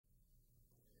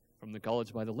from the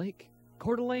College by the Lake,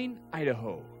 Coeur d'Alene,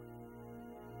 Idaho.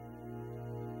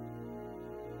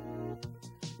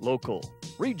 Local,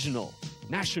 regional,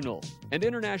 national, and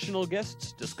international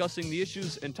guests discussing the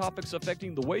issues and topics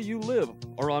affecting the way you live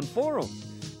are on Forum,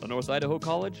 the North Idaho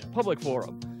College Public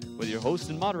Forum, with your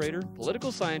host and moderator,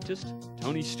 political scientist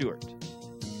Tony Stewart.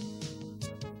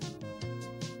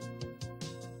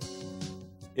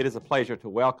 It is a pleasure to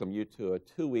welcome you to a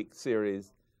two-week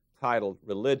series titled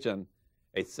Religion,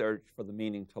 A Search for the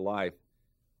Meaning to Life.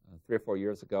 3 or 4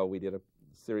 years ago, we did a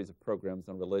series of programs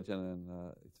on religion, and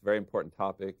it's a very important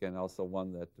topic and also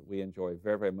one that we enjoy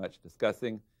very, very much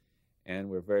discussing. And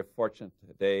we're very fortunate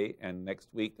today and next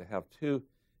week to have two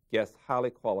guests highly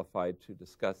qualified to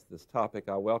discuss this topic.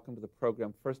 I welcome to the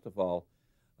program, first of all,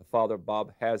 Father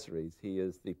Bob Hazeries. He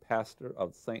is the pastor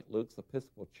of St. Luke's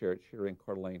Episcopal Church here in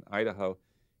Coeur d'Alene, Idaho.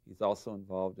 He's also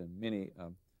involved in many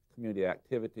community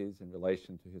activities in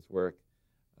relation to his work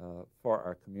for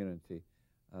our community.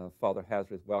 Father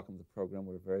Hazeries, welcome to the program.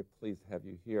 We're very pleased to have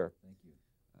you here. Thank you.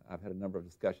 I've had a number of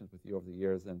discussions with you over the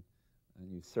years, and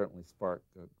you certainly spark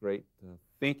great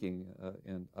thinking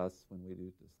in us when we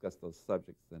do discuss those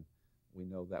subjects, and we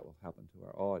know that will happen to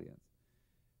our audience.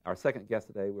 Our second guest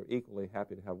today we're equally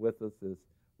happy to have with us is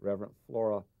Reverend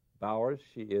Flora Bowers.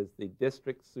 She is the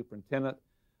District Superintendent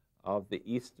of the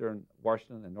Eastern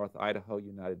Washington and North Idaho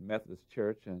United Methodist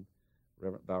Church. And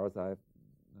Reverend Bowers, I've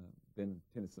been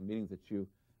attending some meetings that you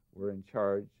were in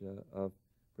charge of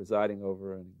presiding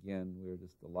over, and again, we're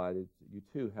just delighted that you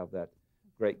too have that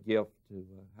great gift to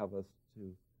have us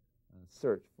to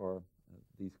search for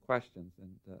these questions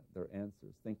and their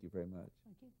answers. Thank you very much.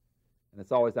 Thank you. And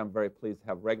as always, I'm very pleased to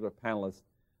have regular panelist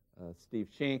Steve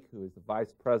Shink, who is the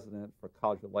Vice President for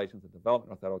College Relations and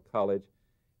Development at North Idaho College,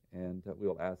 and we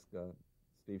will ask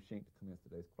Steve Shink to commence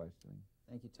today's questioning.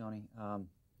 Thank you, Tony.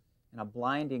 In a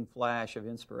blinding flash of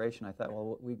inspiration, I thought,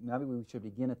 well, maybe we should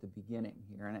begin at the beginning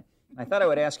here. And I thought I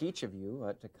would ask each of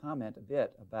you to comment a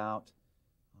bit about,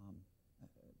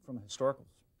 from a historical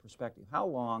perspective, how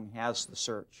long has the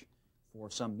search for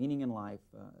some meaning in life,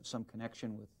 some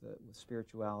connection with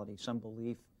spirituality, some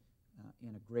belief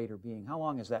in a greater being, how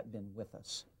long has that been with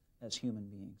us as human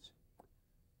beings?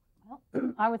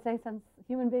 Well, I would say since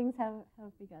human beings have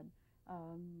begun.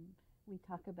 We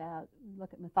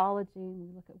look at mythology, and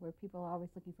we look at where people are always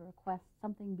looking for a quest,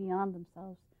 something beyond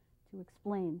themselves to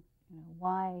explain,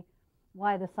 why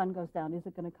the sun goes down. Is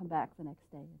it going to come back the next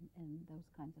day, and those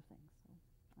kinds of things.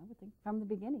 So I would think from the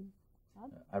beginning.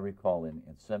 I recall in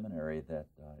seminary that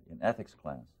in ethics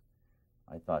class,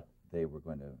 I thought they were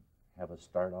going to have us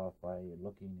start off by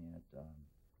looking at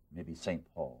maybe St.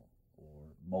 Paul or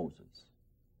Moses.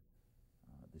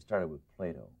 They started with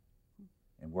Plato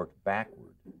and worked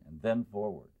backward and then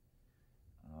forward,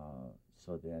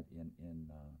 so that in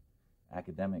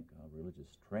academic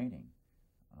religious training,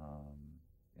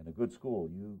 in a good school,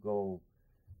 you go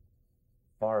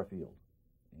far afield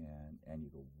and you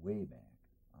go way back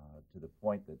to the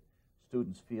point that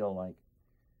students feel like,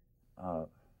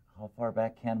 how far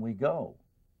back can we go?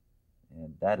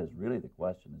 And that is really the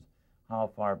question, is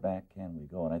how far back can we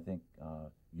go? And I think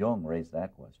Jung raised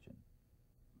that question.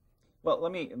 Well,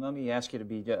 let me ask you to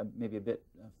be maybe a bit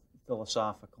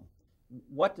philosophical.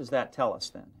 What does that tell us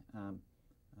then?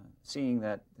 Seeing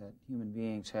that human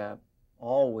beings have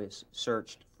always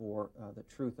searched for the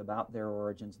truth about their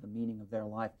origins, the meaning of their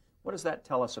life, what does that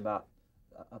tell us about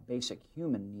a basic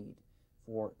human need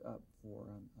for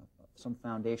some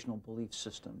foundational belief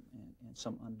system and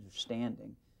some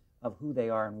understanding of who they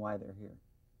are and why they're here?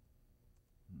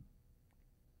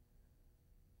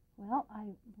 Well, I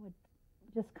would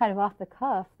just kind of off the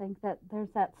cuff think that there's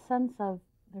that sense of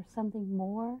there's something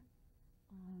more,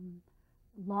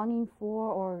 longing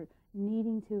for or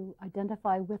needing to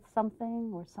identify with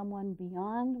something or someone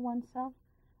beyond oneself,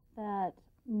 that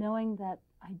knowing that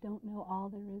I don't know all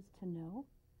there is to know,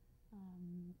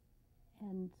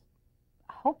 and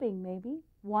hoping, maybe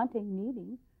wanting,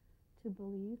 needing to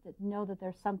believe, that know that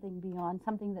there's something beyond,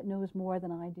 something that knows more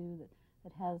than I do,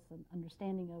 that has an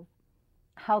understanding of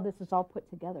how this is all put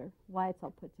together, why it's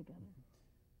all put together.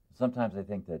 Sometimes I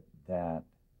think that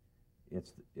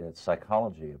it's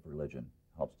psychology of religion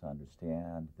helps to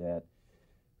understand that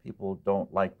people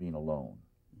don't like being alone.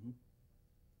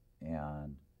 Mm-hmm.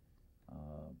 And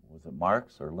was it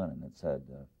Marx or Lenin that said,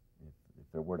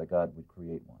 if there were a God, we'd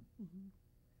create one?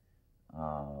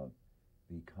 Mm-hmm.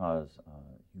 Because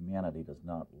humanity does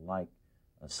not like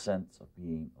a sense of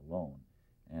being alone.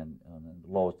 And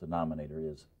the lowest denominator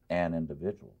is an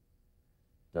individual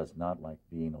does not like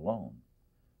being alone.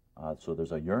 So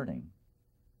there's a yearning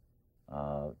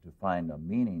to find a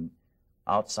meaning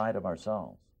outside of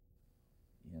ourselves.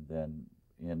 And then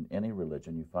in any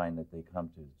religion, you find that they come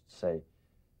to say,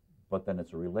 but then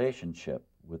it's a relationship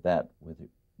with that,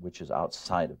 which is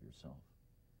outside of yourself,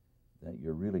 that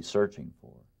you're really searching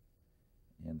for.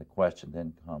 And the question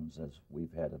then comes, as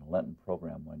we've had in a Lenten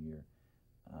program one year,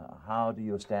 how do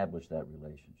you establish that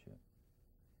relationship?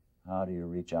 How do you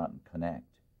reach out and connect?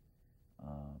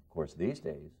 Of course, these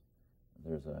days,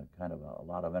 there's a kind of a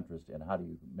lot of interest in how do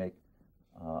you make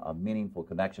a meaningful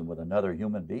connection with another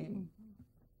human being.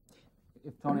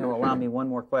 If Tony will allow me one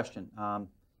more question.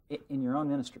 In your own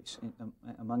ministries,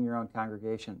 among your own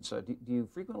congregations, do you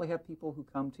frequently have people who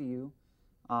come to you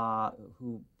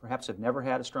who perhaps have never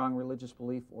had a strong religious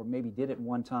belief, or maybe did it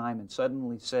one time and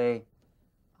suddenly say,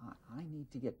 I need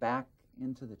to get back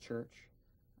into the church?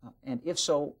 And if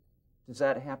so, does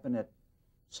that happen at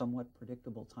somewhat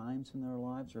predictable times in their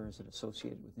lives, or is it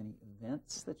associated with any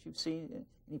events that you've seen,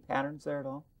 any patterns there at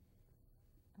all?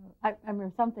 I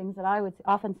remember some things that I would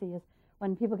often see is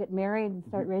when people get married and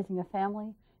start raising a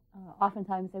family,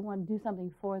 oftentimes they want to do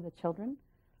something for the children,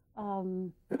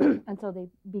 and so they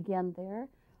begin there.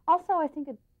 Also, I think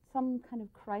at some kind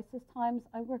of crisis times,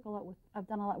 I've done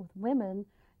a lot with women,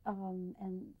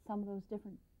 and some of those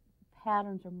different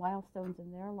patterns or milestones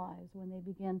in their lives when they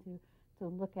begin to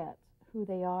look at who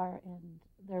they are and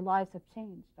their lives have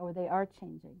changed or they are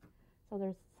changing. So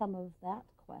there's some of that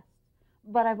quest.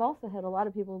 But I've also had a lot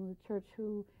of people in the church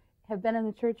who have been in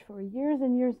the church for years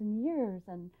and years and years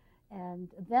and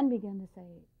then begin to say,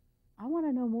 I want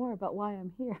to know more about why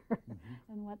I'm here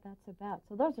and what that's about.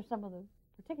 So those are some of the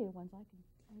particular ones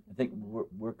I think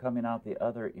we're coming out the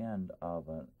other end of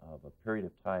a period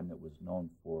of time that was known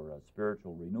for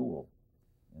spiritual renewal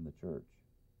in the church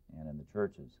and in the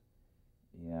churches.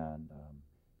 And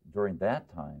during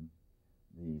that time,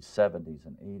 the 70s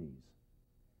and 80s,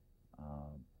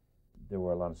 there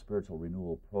were a lot of spiritual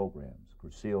renewal programs,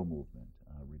 Crucio movement,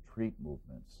 retreat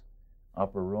movements,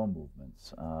 upper room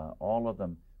movements, all of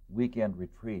them weekend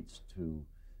retreats to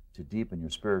deepen your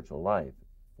spiritual life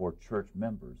for church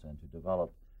members and to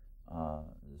develop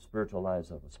the spiritual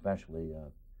lives of especially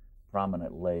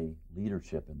prominent lay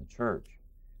leadership in the church.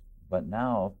 But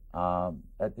now,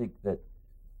 I think that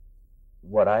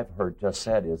what I've heard just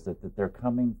said is that they're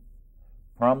coming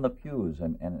from the pews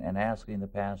and asking the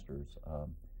pastors,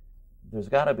 there's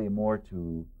got to be more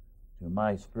to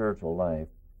my spiritual life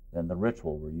than the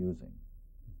ritual we're using.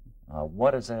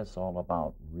 What is this all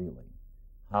about, really?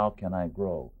 How can I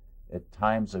grow? At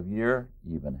times of year,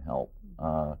 even help.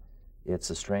 It's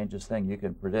the strangest thing you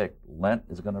can predict. Lent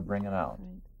is going to bring it out.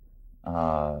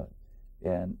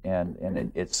 And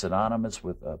it's synonymous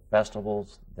with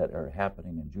festivals that are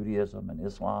happening in Judaism and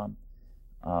Islam.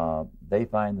 They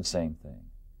find the same thing.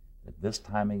 At this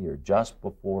time of year, just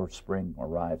before spring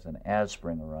arrives and as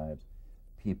spring arrives,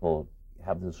 people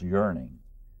have this yearning.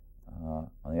 On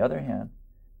the other hand,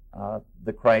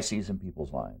 the crises in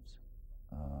people's lives,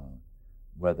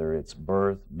 whether it's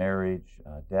birth, marriage,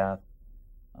 death,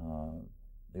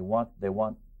 they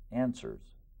want answers.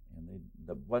 And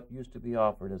what used to be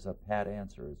offered as a pat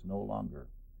answer is no longer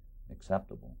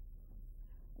acceptable.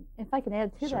 If I can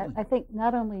add to Certainly. that, I think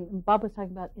not only, Bob was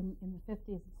talking about in the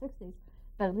 50s and 60s,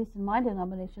 but at least in my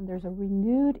denomination, there's a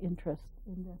renewed interest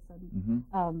in this.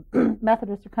 And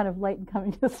Methodists are kind of late in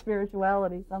coming to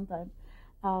spirituality sometimes.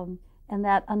 And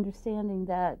that understanding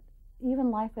that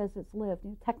even life as it's lived,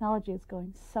 technology is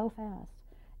going so fast.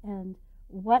 And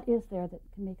what is there that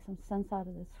can make some sense out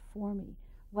of this for me?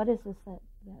 What is this that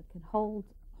can hold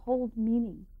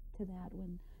meaning to that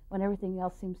when everything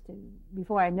else seems to,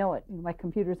 before I know it, my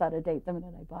computer's out of date the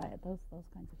minute I buy it, those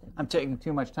kinds of things. I'm taking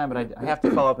too much time, but I have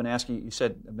to follow up and ask you, you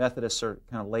said Methodists are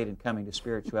kind of late in coming to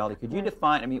spirituality. Could you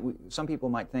define, some people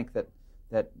might think that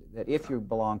if you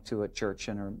belong to a church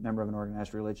and are a member of an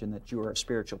organized religion, that you are a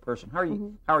spiritual person. How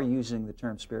are you using the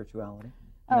term spirituality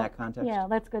in that context? Yeah,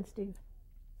 that's good, Steve.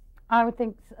 I would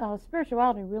think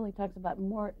spirituality really talks about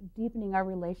more deepening our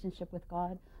relationship with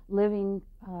God, living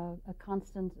a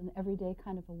constant and everyday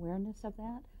kind of awareness of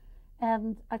that.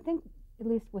 And I think, at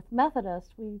least with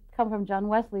Methodists, we come from John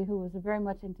Wesley, who was very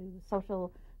much into the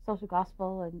social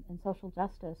gospel and social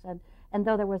justice. And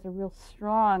though there was a real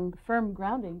strong, firm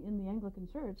grounding in the Anglican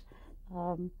Church,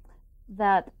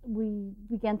 that we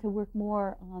began to work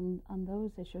more on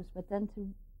those issues, but then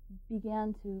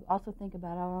began to also think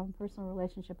about our own personal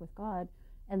relationship with God,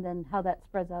 and then how that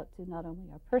spreads out to not only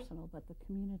our personal, but the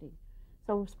community.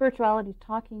 So spirituality is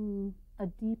talking a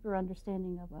deeper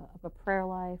understanding of a prayer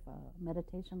life, a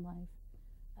meditation life.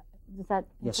 Does that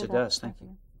Yes, answer it that does. Thank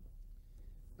question?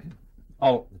 you.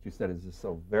 All that you said is just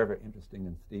so very, very interesting,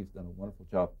 and Steve's done a wonderful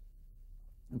job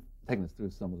taking us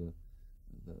through some of the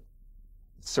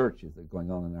searches that are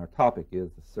going on, and our topic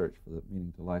is the search for the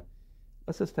meaning to life.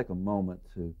 Let's just take a moment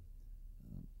to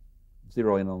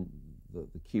zero in on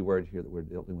the key word here that we're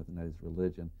dealing with, and that is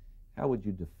religion. How would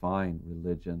you define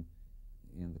religion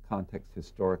in the context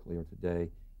historically or today,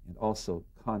 and also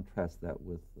contrast that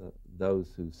with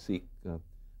those who seek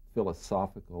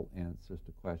philosophical answers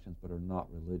to questions but are not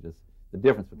religious? The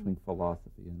difference between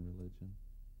philosophy and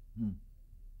religion.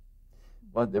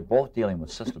 Well, they're both dealing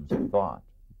with systems of thought.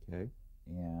 Okay.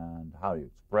 And how you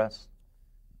express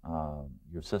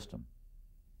your system.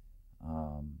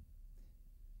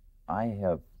 I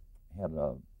have had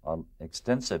an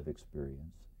extensive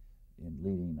experience in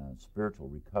leading spiritual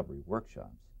recovery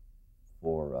workshops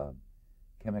for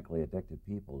chemically addicted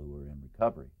people who are in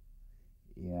recovery.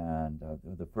 And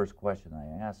the first question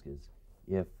I ask is,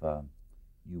 if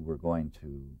you were going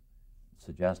to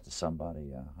suggest to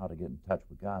somebody how to get in touch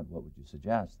with God, what would you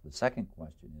suggest? The second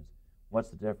question is, what's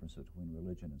the difference between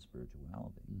religion and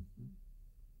spirituality?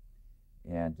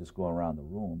 Mm-hmm. And just go around the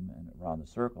room and around the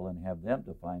circle and have them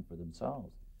define for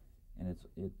themselves. And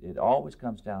it always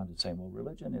comes down to saying, well,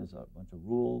 religion is a bunch of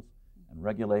rules and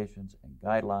regulations and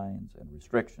guidelines and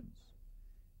restrictions.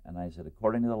 And I said,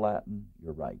 according to the Latin,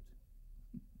 you're right.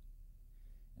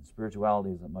 And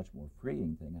spirituality is a much more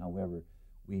freeing thing. However,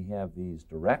 we have these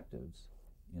directives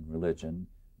in religion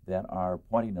that are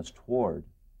pointing us toward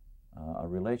a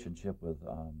relationship with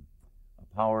a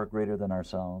power greater than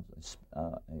ourselves,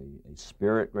 a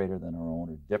spirit greater than our own,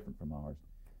 or different from ours.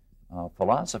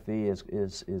 Philosophy is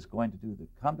going to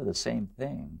come to the same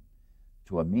thing,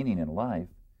 to a meaning in life,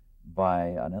 by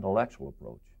an intellectual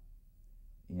approach.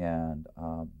 And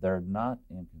they're not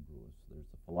incongruous. There's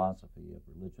the philosophy of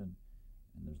religion,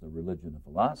 and there's the religion of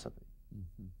philosophy.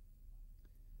 Mm-hmm.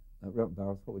 Reverend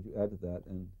Bowers, what would you add to that,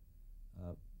 and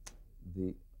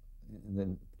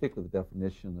then particularly the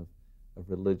definition of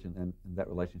religion and that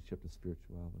relationship to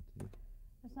spirituality?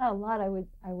 There's not a lot I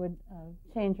would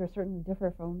change or certainly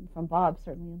differ from Bob,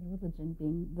 certainly in the religion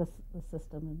being the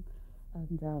system,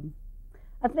 and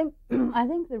I think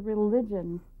the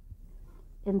religion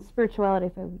and spirituality,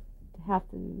 if I would have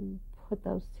to put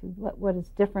those two, what is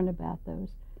different about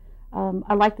those?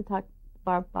 I like to talk.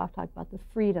 Bob talked about the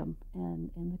freedom and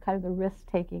the kind of the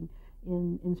risk-taking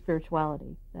in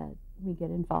spirituality that we get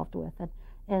involved with.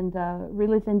 And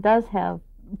religion does have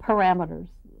parameters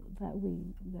that we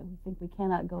think we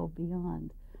cannot go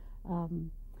beyond,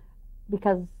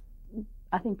 because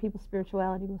I think people's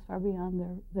spirituality was far beyond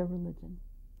their religion.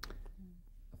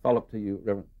 A follow-up to you,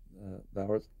 Reverend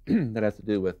Bowers, that has to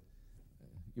do with,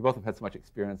 you both have had so much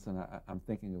experience, and I'm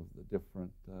thinking of the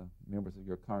different members of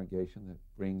your congregation that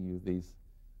bring you these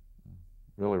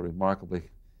really remarkably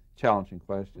challenging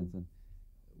questions. And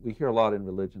we hear a lot in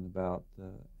religion about,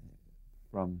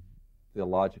 from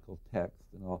theological text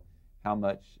and all, how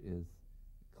much is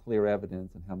clear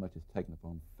evidence and how much is taken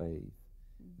upon faith.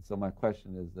 So my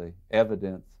question is the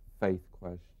evidence-faith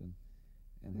question,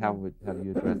 and how do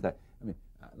you address that?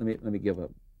 I mean, let me give a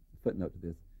footnote to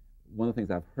this. One of the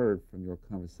things I've heard from your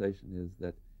conversation is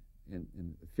that,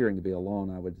 in fearing to be alone,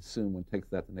 I would assume one takes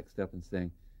that the next step in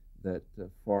saying that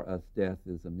for us death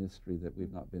is a mystery that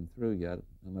we've not been through yet,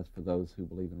 unless for those who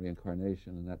believe in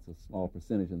reincarnation, and that's a small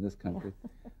percentage in this country.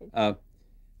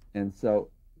 And so,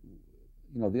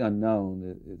 the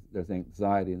unknown, there's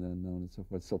anxiety in the unknown and so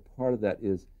forth. So part of that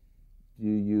is, do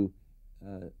you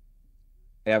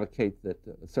advocate that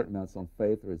a certain amount's on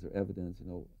faith, or is there evidence,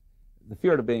 the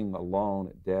fear of being alone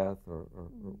at death, or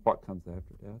what comes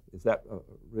after death? Is that a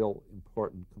real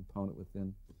important component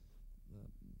within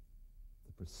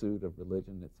the pursuit of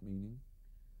religion and its meaning?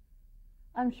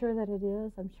 I'm sure that it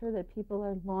is. I'm sure that people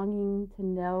are longing to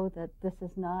know that this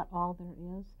is not all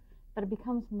there is. But it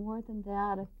becomes more than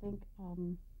that. I think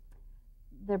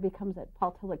there becomes that,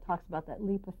 Paul Tillich talks about that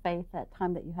leap of faith, that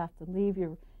time that you have to leave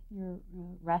your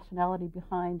rationality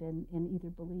behind and either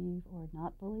believe or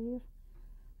not believe.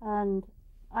 And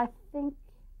I think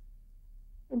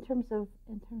in terms of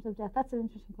death, that's an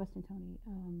interesting question, Tony.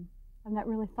 I've not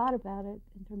really thought about it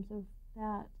in terms of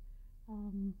that.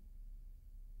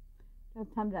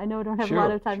 I know I don't have a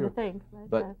lot of time to think.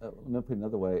 But let me put it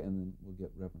another way, and then we'll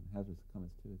get Reverend Hazard's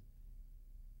comments too.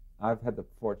 I've had the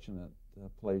fortunate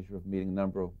pleasure of meeting a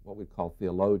number of what we call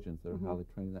theologians that are highly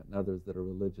trained in that, and others that are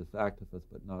religious activists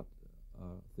but not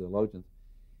theologians.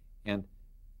 And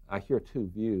I hear two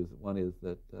views. One is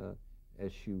that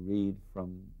as you read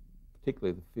from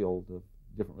particularly the field of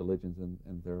different religions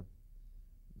and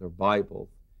their Bibles,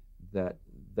 that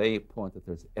they point that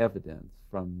there's evidence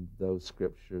from those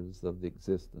scriptures of the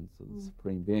existence of the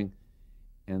Supreme Being.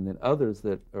 And then others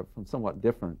that are from somewhat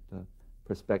different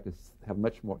perspectives have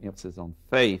much more emphasis on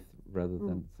faith rather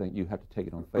than saying you have to take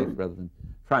it on faith, rather than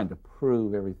trying to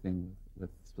prove everything with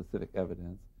specific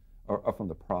evidence, or from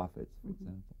the prophets, for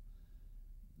example.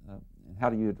 And how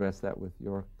do you address that with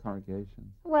your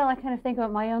congregation? Well, I kind of think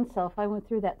about my own self. I went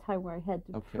through that time where I had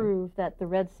to prove that the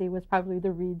Red Sea was probably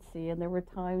the Reed Sea, and there were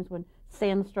times when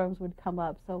sandstorms would come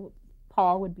up, so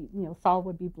Saul would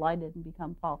be blinded and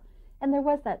become Paul. And there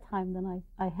was that time then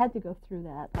I had to go through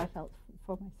that. I felt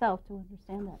for myself to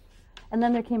understand that. And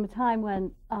then there came a time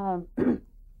when,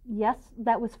 yes,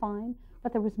 that was fine,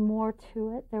 but there was more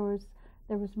to it. There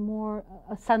was more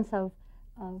a sense of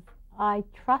I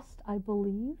trust, I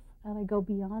believe, and I go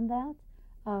beyond that.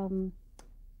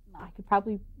 I could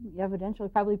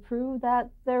eventually prove that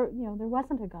there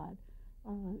wasn't a God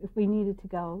if we needed to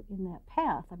go in that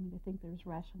path. I mean, I think there's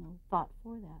rational thought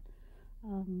for that.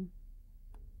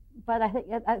 But I think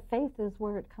faith is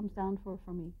where it comes down for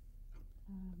me.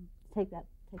 Take that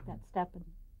step,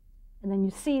 and then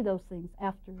you see those things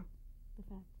after the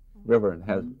fact. Reverend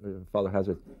Father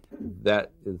Hazard, is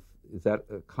that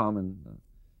a common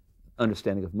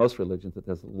understanding of most religions, that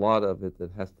there's a lot of it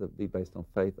that has to be based on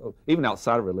faith? Even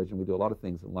outside of religion, we do a lot of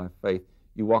things in life. Faith.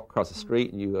 You walk across the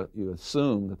street and you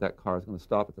assume that car is going to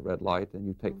stop at the red light, and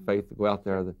you take faith to go out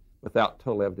there without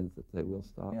total evidence that they will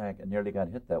stop. Yeah, I nearly got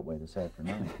hit that way this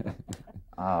afternoon.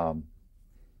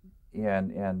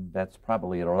 And that's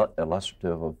probably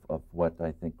illustrative of what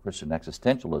I think Christian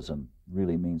existentialism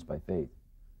really means by faith.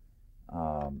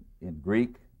 In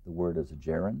Greek, the word is a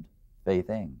gerund,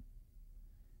 faithing.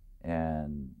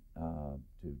 And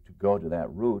to go to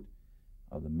that root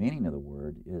of the meaning of the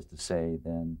word is to say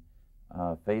then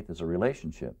faith is a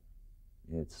relationship.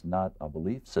 It's not a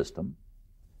belief system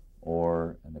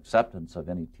or an acceptance of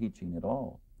any teaching at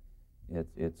all.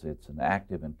 It's an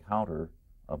active encounter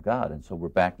of God. And so we're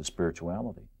back to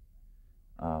spirituality.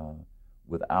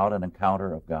 Without an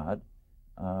encounter of God,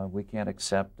 we can't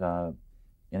accept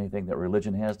anything that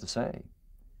religion has to say.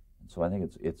 And so I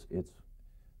think it's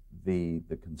the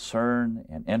concern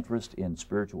and interest in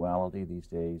spirituality these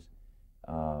days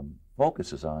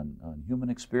focuses on human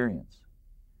experience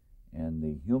and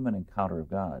the human encounter of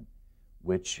God,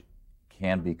 which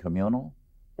can be communal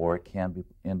or it can be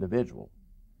individual.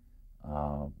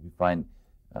 We find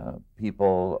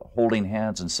people holding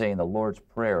hands and saying the Lord's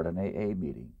Prayer at an AA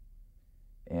meeting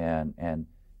and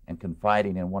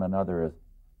confiding in one another,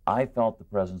 I felt the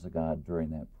presence of God during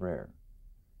that prayer.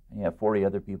 And you have 40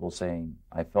 other people saying,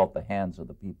 I felt the hands of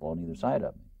the people on either side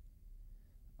of me.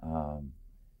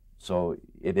 So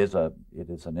it is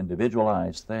an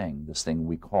individualized thing, this thing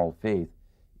we call faith,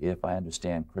 if I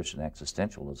understand Christian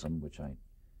existentialism, which I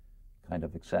kind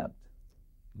of accept.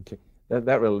 Okay.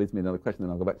 That really leads me to another question,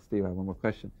 then I'll go back to Steve. I have one more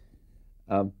question.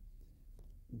 When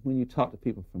you talk to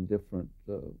people from different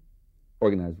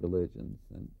organized religions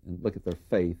and look at their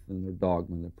faith and their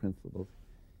dogma and their principles,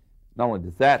 not only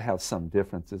does that have some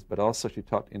differences, but also as you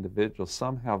talk to individuals,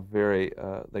 some have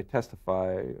they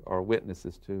testify or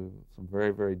witnesses to some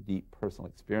very, very deep personal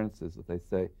experiences that they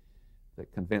say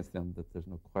that convince them that there's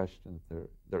no question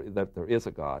that there is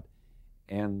a God.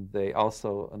 And they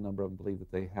also, a number of them believe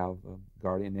that they have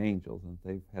guardian angels, and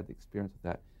they've had the experience of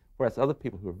that. Whereas other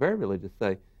people who are very religious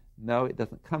say, no, it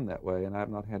doesn't come that way, and I've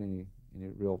not had any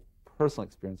real personal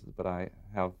experiences, but I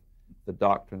have the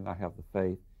doctrine, I have the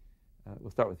faith.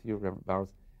 We'll start with you, Reverend Bowers.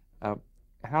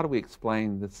 How do we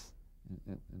explain this,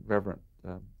 and Reverend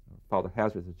Father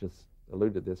Hazard has just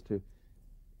alluded to this too,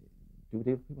 do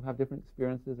people have different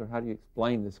experiences, or how do you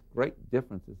explain this great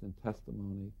differences in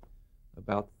testimony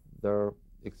about their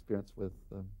experience with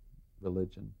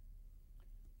religion?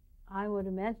 I would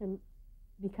imagine,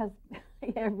 because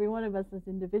every one of us is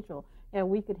individual, and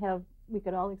we could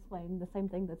all explain the same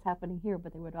thing that's happening here,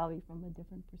 but they would all be from a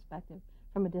different perspective,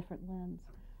 from a different lens.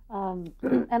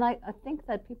 And I think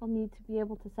that people need to be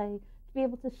able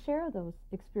to share those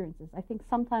experiences. I think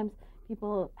sometimes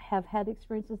people have had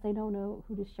experiences they don't know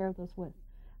who to share those with.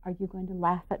 Are you going to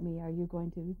laugh at me? Are you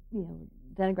going to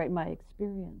denigrate my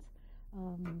experience?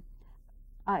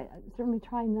 I certainly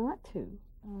try not to.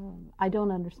 I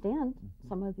don't understand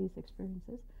some of these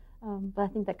experiences, but I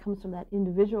think that comes from that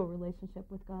individual relationship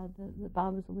with God that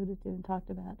Bob has alluded to and talked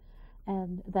about.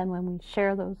 And then when we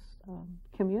share those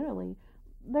communally,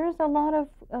 there's a lot of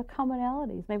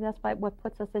commonalities. Maybe that's what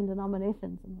puts us in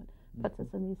denominations and what puts us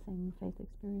in these same faith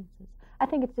experiences. I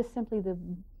think it's just simply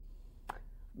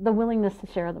the willingness to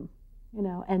share them,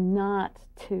 and not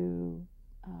to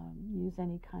use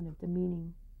any kind of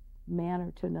demeaning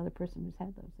manner to another person who's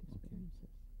had those experiences.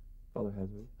 Father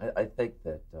Hazard? I think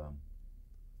that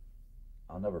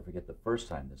I'll never forget the first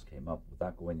time this came up,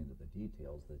 without going into the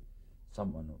details, that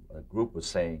a group was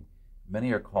saying,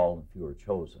 many are called and few are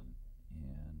chosen.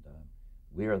 And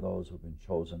we are those who've been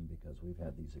chosen because we've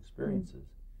had these experiences.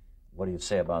 What do you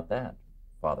say about that,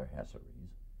 Father Hasseries?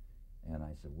 And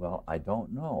I said, well, I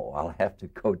don't know. I'll have to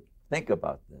go think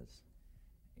about this.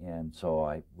 And so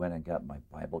I went and got my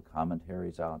Bible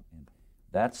commentaries out, and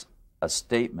that's a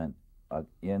statement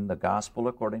in the Gospel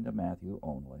according to Matthew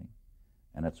only,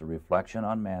 and it's a reflection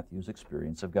on Matthew's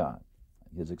experience of God,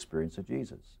 his experience of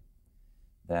Jesus,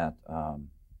 that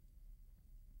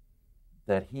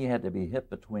that he had to be hit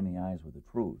between the eyes with the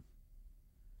truth.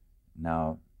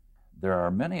 Now, there are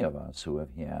many of us who have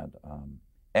had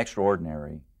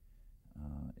extraordinary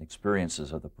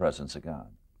experiences of the presence of God.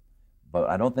 But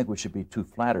I don't think we should be too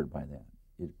flattered by that.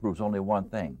 It proves only one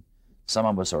thing. Some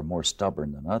of us are more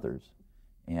stubborn than others,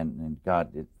 and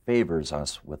God, it favors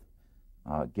us with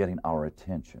getting our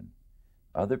attention.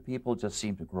 Other people just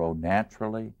seem to grow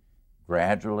naturally,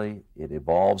 gradually. It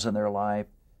evolves in their life.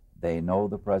 They know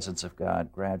the presence of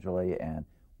God gradually, and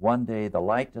one day the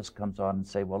light just comes on and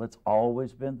say, well, it's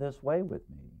always been this way with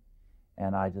me.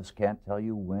 And I just can't tell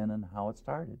you when and how it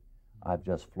started. I've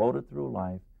just floated through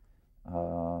life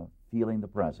feeling the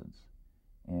presence.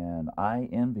 And I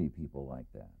envy people like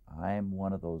that. I'm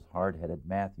one of those hard-headed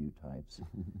Matthew types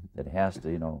that has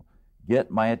to,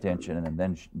 get my attention, and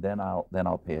then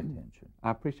I'll pay attention. I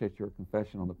appreciate your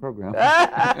confession on the program.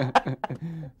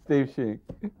 Steve Sheik.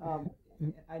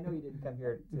 I know you didn't come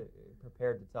here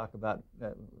prepared to talk about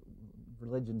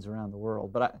religions around the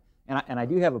world, but I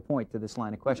do have a point to this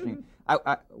line of questioning.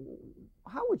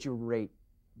 How would you rate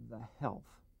the health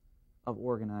of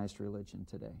organized religion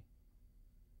today?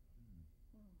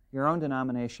 Your own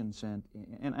denominations, and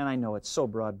I know it's so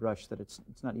broad brush that it's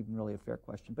not even really a fair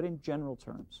question, but in general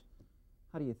terms,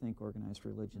 how do you think organized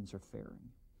religions are faring?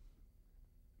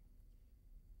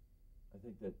 I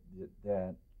think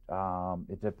that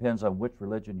it depends on which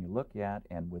religion you look at,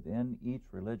 and within each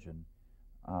religion,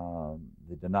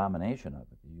 the denomination of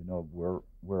it.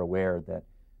 We're aware that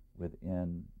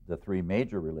within the three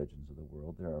major religions of the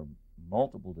world, there are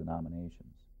multiple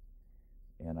denominations.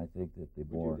 And I think that the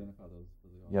more... Would you identify those for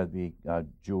the audience? Yeah, the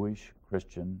Jewish,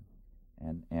 Christian,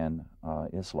 and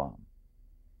Islam.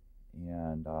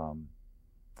 And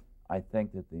I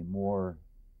think that the more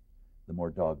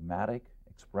dogmatic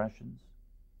expressions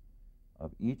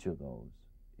of each of those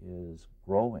is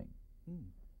growing.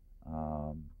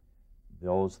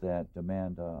 Those that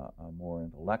demand a more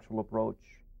intellectual approach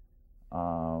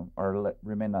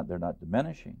they're not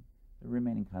diminishing, they're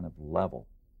remaining kind of level.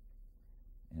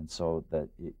 And so that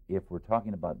if we're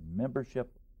talking about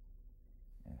membership,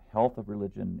 health of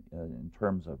religion in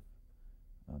terms of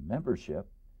membership,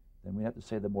 then we have to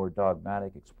say the more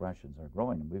dogmatic expressions are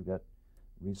growing. And we've got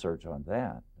research on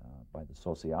that by the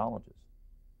sociologists.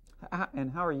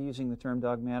 And how are you using the term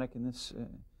dogmatic in this?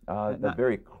 A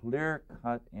very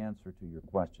clear-cut answer to your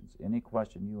questions. Any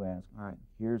question you ask, all right,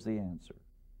 here's the answer.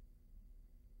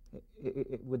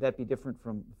 Would that be different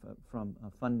from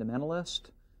a fundamentalist?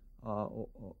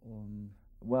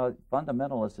 Well,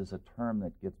 fundamentalist is a term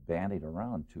that gets bandied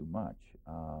around too much.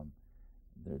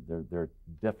 There are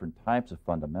different types of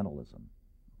fundamentalism,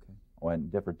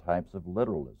 and different types of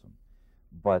literalism.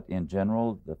 But in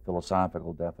general, the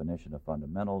philosophical definition of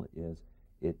fundamental is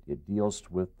it deals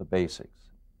with the basics.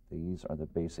 These are the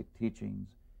basic teachings,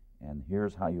 and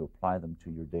here's how you apply them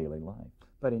to your daily life.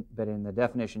 But in the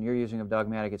definition you're using of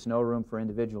dogmatic, it's no room for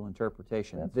individual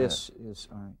interpretation. That's it. Is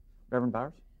all right. Reverend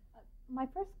Bowers? My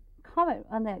first comment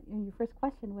on that, in your first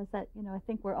question, was that I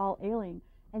think we're all ailing,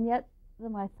 and yet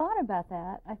when I thought about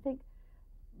that, I think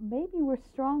maybe we're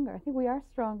stronger. I think we are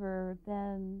stronger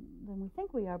than we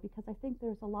think we are, because I think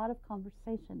there's a lot of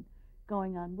conversation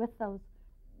going on with those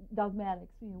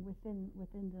dogmatics,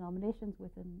 within denominations,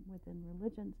 within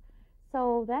religions.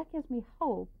 So that gives me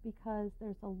hope, because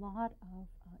there's a lot of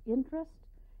interest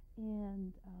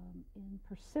in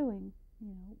pursuing,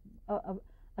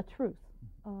 a truth,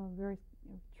 very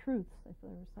truths, if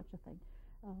there was such a thing.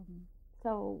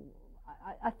 So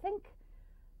I think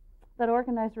that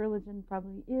organized religion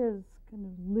probably is kind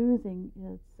of losing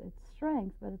its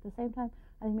strength, but at the same time,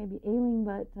 I think maybe ailing,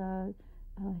 but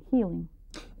healing.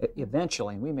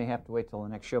 Eventually, and we may have to wait till the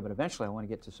next show, but eventually I want to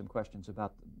get to some questions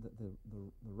about the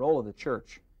role of the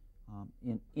church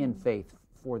in faith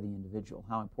for the individual,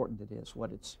 how important it is,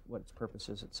 what its purpose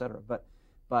is, etc.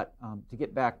 But to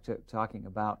get back to talking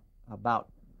about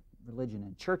religion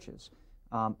and churches,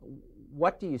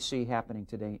 what do you see happening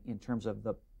today in terms of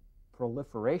the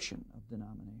proliferation of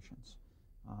denominations?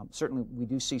 Certainly, we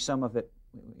do see some of it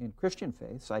in Christian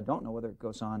faiths. I don't know whether it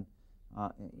goes on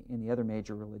in the other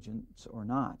major religions or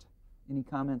not. Any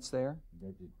comments there?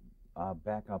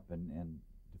 Back up and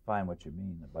define what you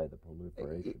mean by the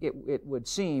proliferation. It would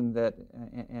seem that,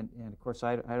 and of course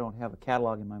I don't have a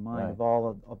catalog in my mind Right. of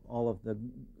all of the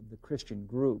Christian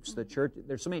groups. The church,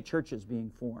 there's so many churches being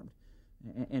formed,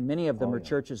 and many of them Oh, are yeah.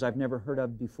 churches I've never heard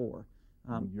of before.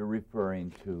 You're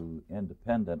referring to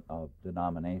independent of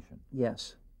denomination.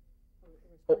 Yes.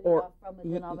 Splitting Or- off from a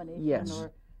y- denomination yes.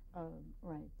 or,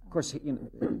 right. Of course,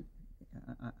 I'm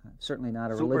certainly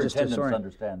not a religious Superintendents historian.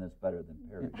 understand this better than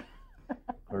parish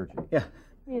clergy. Yeah.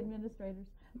 The administrators.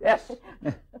 Yes.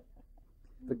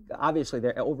 But obviously,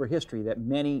 there over history that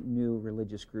many new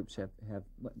religious groups have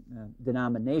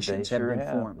denominations They have sure been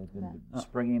have. formed. They've been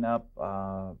springing up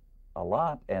a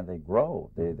lot, and they grow.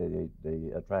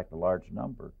 They attract a large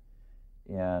number,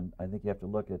 and I think you have to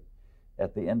look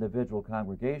at the individual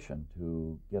congregation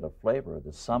to get a flavor of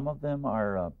this. Some of them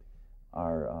are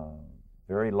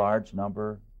very large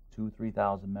number,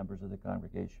 2,000-3,000 members of the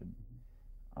congregation,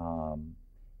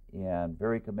 and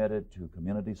very committed to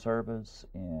community service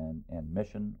and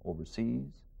mission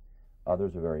overseas.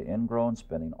 Others are very ingrown,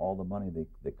 spending all the money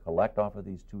they collect off of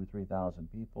these 2,000 or 3,000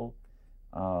 people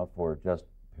for just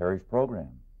parish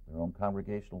program, their own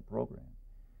congregational program.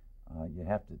 You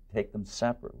have to take them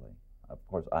separately. Of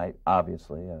course, I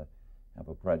obviously have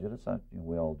a prejudice.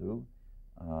 We all do.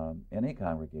 Any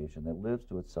congregation that lives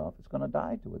to itself is going to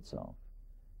die to itself,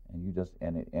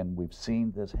 and we've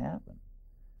seen this happen.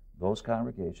 Those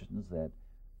congregations that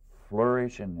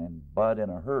flourish and bud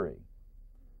in a hurry,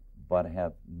 but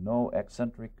have no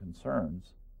eccentric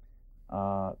concerns,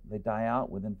 they die out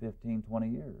within 15, 20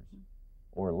 years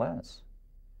or less.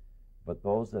 But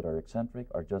those that are eccentric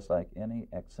are just like any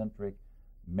eccentric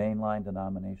mainline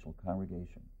denominational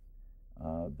congregation.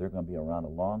 They're going to be around a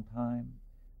long time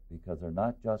because they're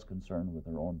not just concerned with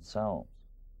their own selves.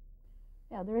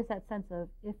 Yeah, there is that sense of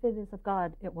if it is of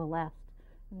God, it will last.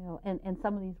 And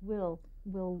some of these will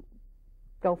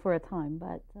go for a time,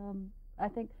 but I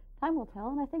think time will tell,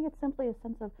 and I think it's simply a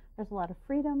sense of there's a lot of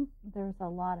freedom, there's a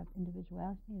lot of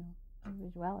individuality in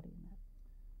that.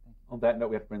 On that note,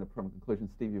 we have to bring the program conclusion.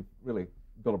 Steve, you've really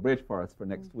built a bridge for us for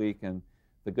next week, and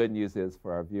the good news is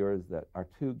for our viewers that our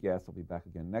two guests will be back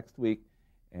again next week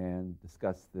and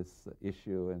discuss this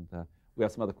issue, and we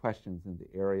have some other questions in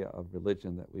the area of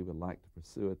religion that we would like to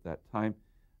pursue at that time.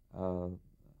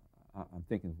 I'm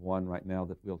thinking of one right now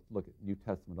that we'll look at New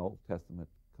Testament, Old Testament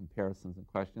comparisons and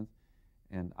questions,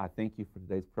 and I thank you for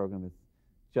today's program. It's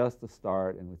just a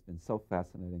start, and it's been so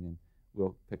fascinating, and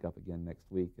we'll pick up again next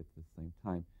week at the same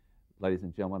time. Ladies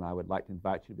and gentlemen, I would like to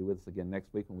invite you to be with us again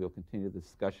next week, and we'll continue the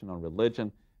discussion on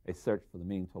religion, a search for the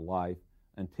meaning to life.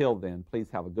 Until then, please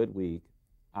have a good week.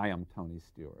 I am Tony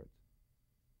Stewart.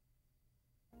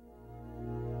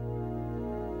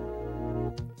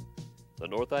 The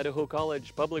North Idaho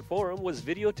College Public Forum was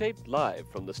videotaped live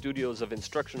from the studios of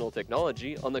Instructional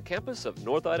Technology on the campus of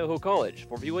North Idaho College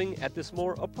for viewing at this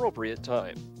more appropriate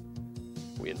time.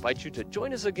 We invite you to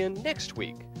join us again next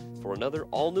week for another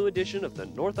all-new edition of the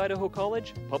North Idaho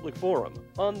College Public Forum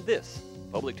on this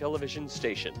public television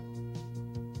station.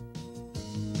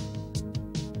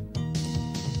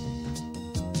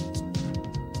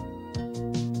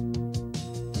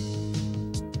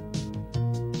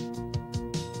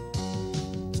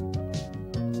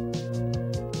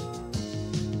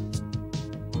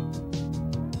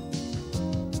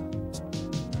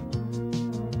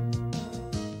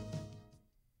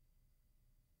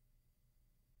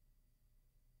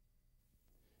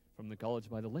 From the College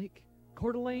by the Lake,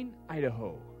 Coeur d'Alene,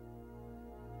 Idaho.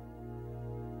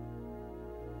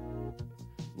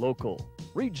 Local,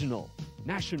 regional,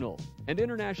 national, and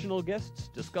international guests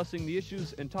discussing the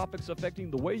issues and topics affecting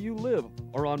the way you live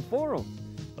are on Forum,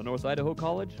 the North Idaho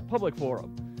College Public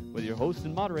Forum, with your host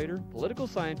and moderator, political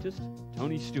scientist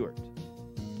Tony Stewart.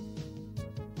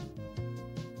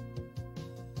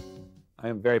 I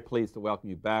am very pleased to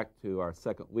welcome you back to our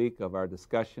second week of our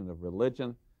discussion of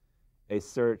religion, a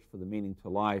search for the meaning to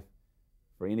life.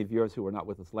 For any viewers who were not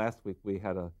with us last week, we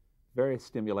had a very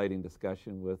stimulating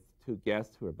discussion with two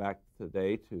guests who are back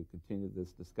today to continue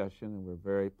this discussion, and we're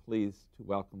very pleased to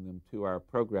welcome them to our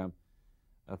program.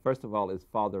 First of all is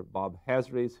Father Bob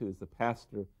Hazries, who is the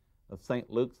pastor of St.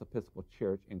 Luke's Episcopal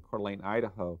Church in Coeur d'Alene,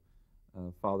 Idaho.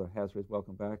 Father Hazries,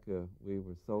 welcome back. We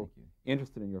were so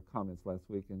interested in your comments last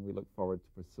week, and we look forward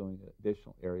to pursuing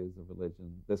additional areas of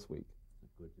religion this week.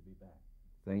 It's good to be back.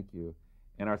 Thank you.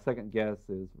 And our second guest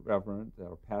is Reverend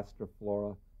or Pastor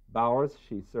Flora Bowers.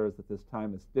 She serves at this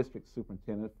time as District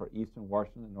Superintendent for Eastern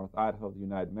Washington and North Idaho of the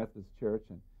United Methodist Church.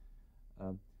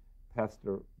 And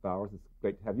Pastor Bowers, it's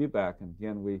great to have you back. And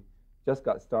again, we just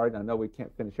got started. I know we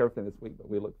can't finish everything this week, but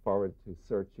we look forward to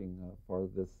searching for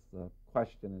this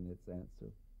question and its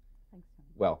answer. Thanks, Tony.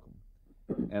 welcome.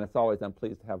 And it's always, I'm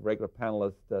pleased to have regular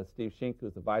panelist Steve Shink,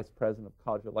 who's the Vice President of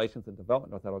College Relations and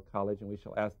Development at North Idaho College, and we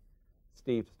shall ask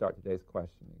Steve to start today's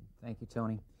questioning. Thank you,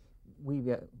 Tony. We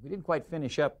didn't quite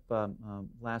finish up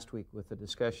last week with the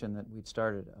discussion that we'd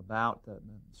started about the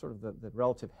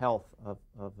relative health of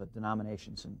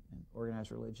denominations and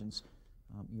organized religions,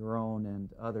 your own and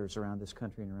others around this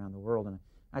country and around the world. And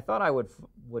I thought I would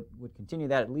continue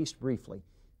that at least briefly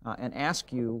and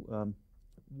ask you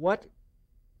what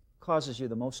causes you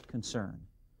the most concern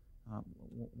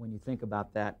when you think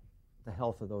about that, the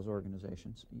health of those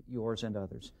organizations, yours and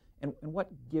others, and what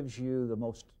gives you the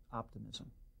most optimism?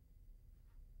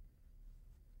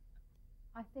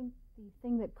 I think the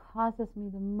thing that causes me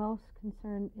the most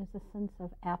concern is a sense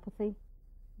of apathy,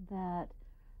 that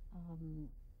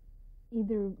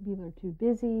either people are too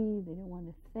busy, they don't want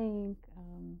to think,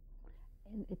 and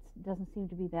it doesn't seem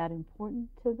to be that important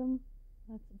to them.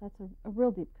 That's a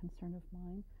real deep concern of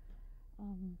mine.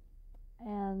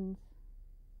 And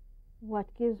what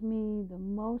gives me the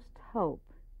most hope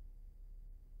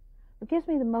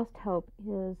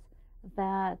is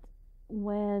that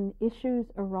when issues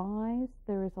arise,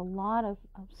 there is a lot of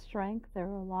strength, there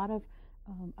are a lot of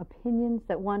opinions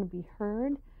that want to be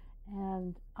heard,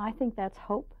 and I think that's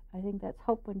hope. I think that's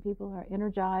hope when people are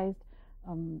energized.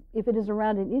 If it is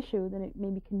around an issue, then it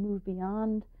maybe can move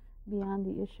beyond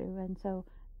the issue, and so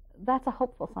that's a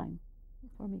hopeful sign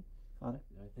for me. I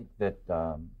think that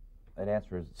that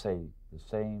answer is, say, the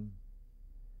same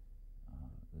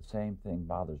thing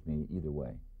bothers me either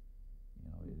way.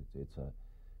 You know, it's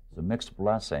a mixed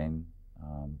blessing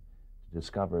to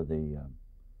discover the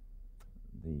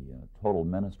total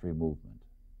ministry movement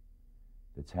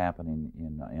that's happening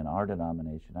in our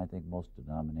denomination. I think most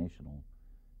denominational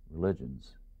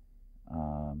religions,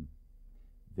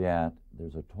 that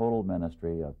there's a total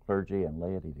ministry of clergy and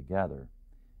laity together.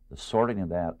 The sorting of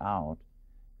that out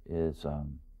is a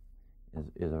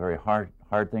very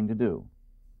hard thing to do,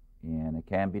 and it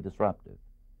can be disruptive.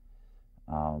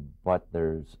 But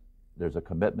there's a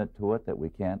commitment to it that we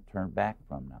can't turn back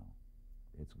from now.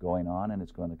 It's going on and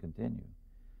it's going to continue.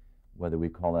 Whether we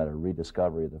call that a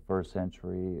rediscovery of the first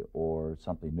century or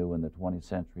something new in the 20th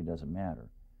century doesn't matter.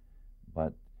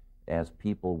 But as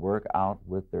people work out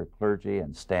with their clergy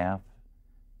and staff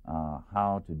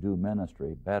how to do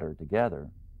ministry better together,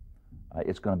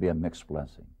 it's going to be a mixed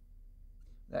blessing.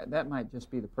 That might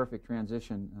just be the perfect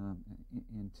transition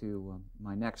into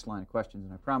my next line of questions.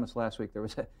 And I promised last week there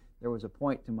was a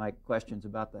point to my questions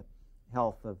about the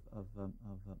health of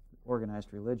organized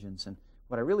religions. And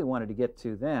what I really wanted to get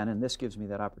to then, and this gives me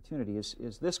that opportunity,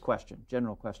 is this question,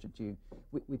 general question to you.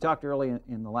 We talked early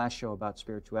in the last show about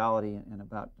spirituality and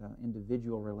about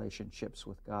individual relationships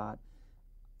with God.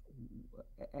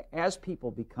 As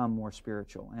people become more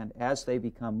spiritual and as they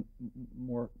become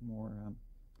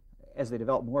as they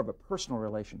develop more of a personal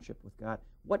relationship with God,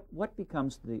 what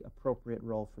becomes the appropriate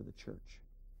role for the church?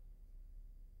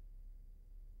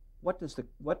 What does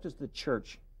the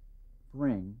church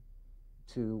bring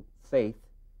to faith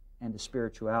and to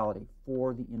spirituality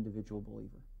for the individual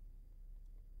believer?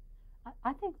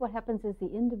 I think what happens is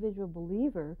the individual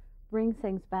believer brings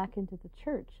things back into the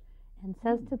church and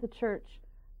says to the church,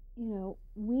 you know,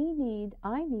 we need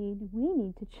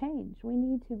to change. We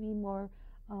need to be more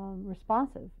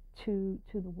responsive to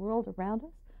the world around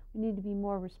us. We need to be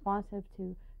more responsive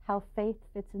to how faith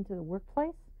fits into the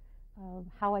workplace,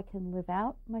 how I can live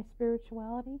out my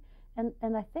spirituality. And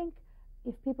I think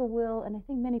if people will, and I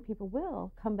think many people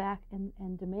will, come back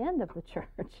and demand of the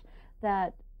church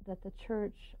that the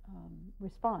church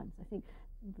responds. I think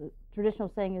the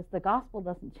traditional saying is the gospel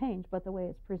doesn't change, but the way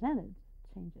it's presented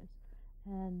changes.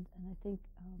 And I think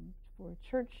for a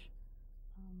church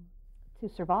to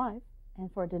survive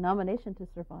and for a denomination to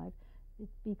survive, it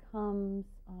becomes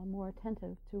more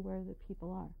attentive to where the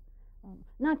people are.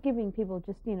 Not giving people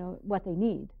just, what they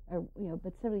need, or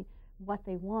but simply what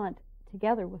they want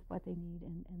together with what they need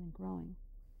and then growing.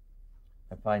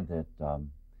 I find that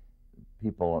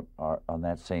people are on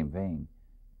that same vein,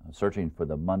 searching for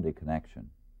the Monday connection.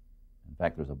 In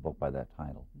fact, there's a book by that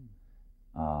title.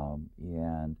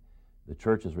 And the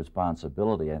church's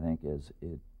responsibility, I think, is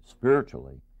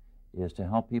spiritually, is to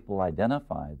help people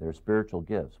identify their spiritual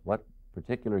gifts. What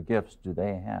particular gifts do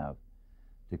they have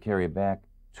to carry back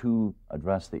to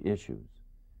address the issues?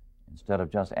 Instead of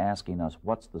just asking us,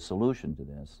 what's the solution to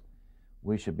this?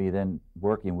 We should be then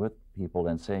working with people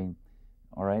and saying,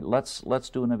 all right, let's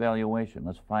do an evaluation.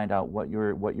 Let's find out what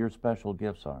your special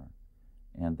gifts are.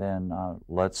 And then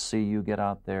let's see you get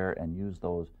out there and use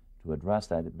those to address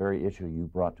that very issue you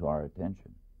brought to our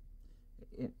attention.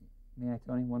 May I,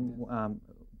 Tony?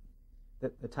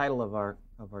 The title of our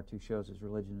of our two shows is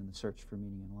Religion and the Search for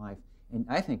Meaning in Life. And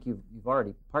I think you've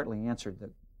already partly answered the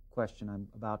question I'm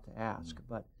about to ask.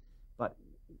 But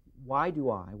why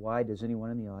does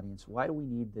anyone in the audience, why do we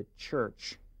need the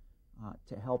church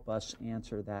to help us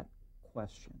answer that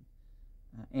question?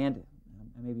 And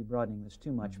I may be broadening this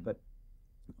too much, but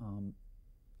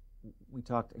we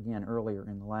talked again earlier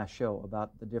in the last show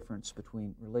about the difference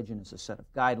between religion as a set of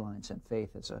guidelines and faith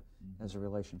as a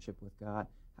relationship with God.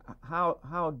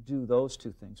 How do those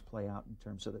two things play out in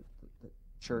terms of the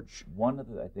church?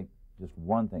 I think just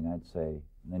one thing I'd say,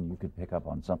 and then you could pick up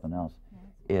on something else,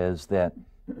 is that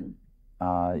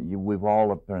we've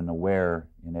all been aware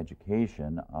in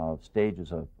education of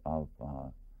stages of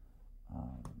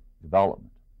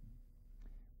development.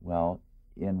 Well,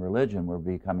 in religion, we're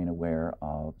becoming aware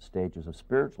of stages of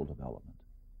spiritual development.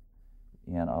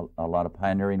 And a lot of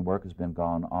pioneering work has been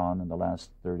gone on in the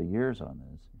last 30 years on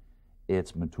this.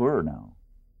 It's mature now.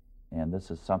 And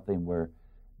this is something where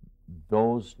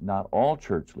those, not all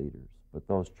church leaders, but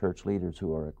those church leaders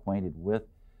who are acquainted with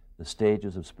the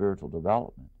stages of spiritual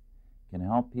development can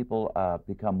help people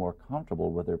become more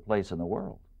comfortable with their place in the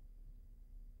world.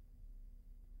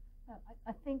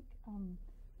 I think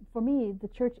for me, the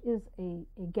church is a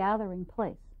gathering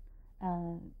place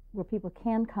where people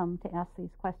can come to ask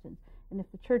these questions. And if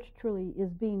the church truly is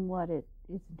being what it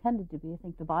is intended to be, I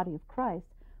think the body of Christ,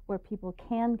 where people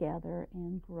can gather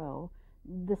and grow,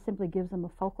 this simply gives them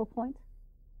a focal point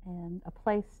and a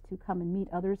place to come and meet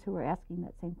others who are asking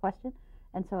that same question.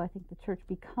 And so I think the church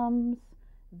becomes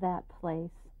that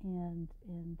place and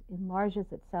enlarges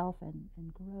itself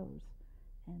and grows.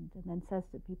 And then says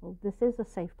to people, this is a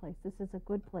safe place, this is a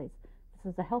good place,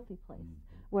 this is a healthy place,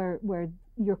 where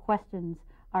your questions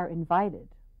are invited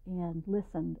and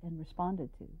listened and responded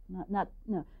to. No,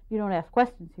 you don't ask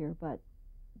questions here, but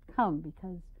come,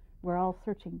 because we're all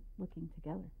searching, looking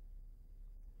together.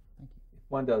 Thank you. If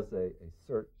one does a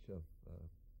search of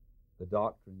the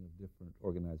doctrine of different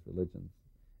organized religions,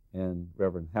 and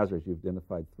Reverend Hazard, you've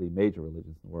identified 3 major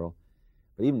religions in the world,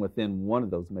 but even within one of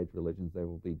those major religions, there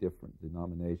will be different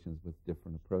denominations with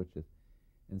different approaches.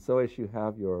 And so as you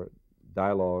have your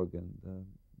dialogue and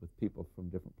with people from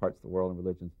different parts of the world and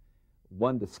religions,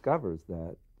 one discovers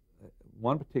that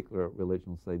one particular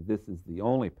religion will say, this is the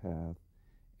only path,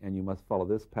 and you must follow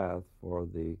this path for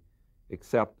the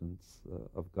acceptance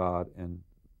of God and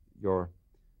your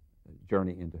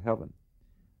journey into heaven.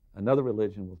 Another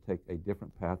religion will take a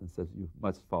different path and says, you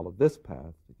must follow this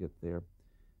path to get there.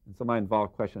 And so my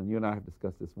involved question, and you and I have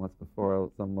discussed this once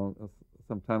before,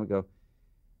 some time ago,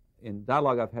 in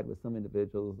dialogue I've had with some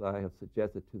individuals, I have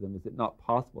suggested to them, is it not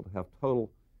possible to have total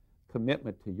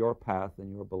commitment to your path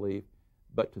and your belief,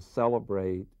 but to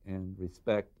celebrate and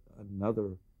respect another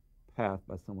path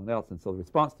by someone else? And so the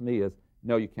response to me is,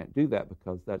 no, you can't do that,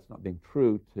 because that's not being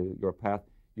true to your path.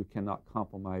 You cannot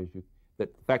compromise. The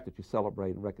fact that you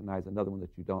celebrate and recognize another one that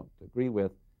you don't agree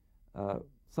with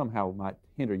somehow might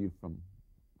hinder you from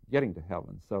getting to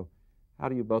heaven. So how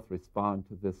do you both respond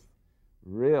to this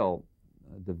real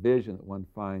division that one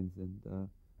finds in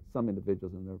some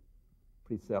individuals in their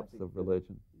precepts of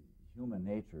religion? Human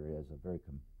nature is a very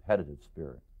competitive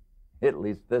spirit. At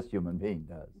least this human being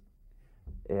does.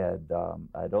 And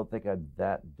I don't think I'm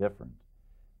that different,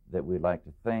 that we like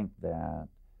to think that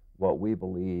what we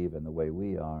believe and the way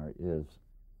we are is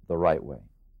the right way.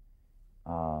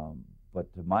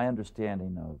 But to my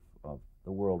understanding of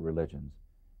the world religions,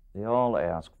 they all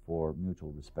ask for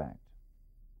mutual respect.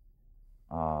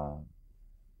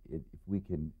 If we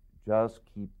can just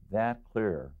keep that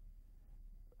clear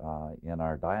in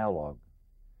our dialogue,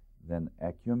 then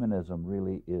ecumenism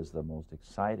really is the most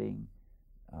exciting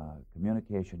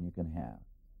communication you can have.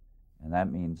 And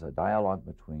that means a dialogue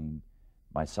between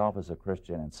myself as a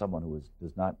Christian and someone who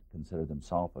does not consider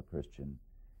themselves a Christian.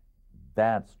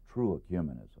 That's true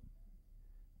ecumenism.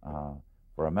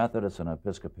 For a Methodist and an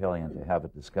Episcopalian to have a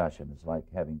discussion is like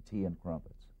having tea and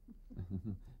crumpets.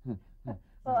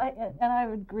 Well, I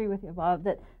would agree with you, Bob,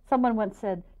 that someone once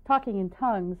said, talking in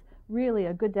tongues, really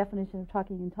a good definition of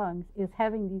talking in tongues is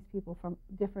having these people from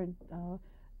different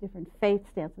faith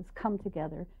stances come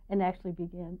together and actually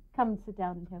come and sit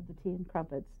down and have the tea and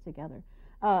crumpets together.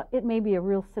 It may be a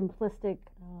real simplistic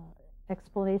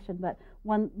explanation, but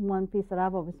one piece that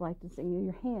I've always liked is saying,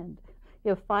 your hand, you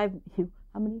have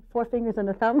how many? 4 fingers and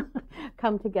a thumb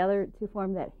come together to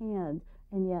form that hand,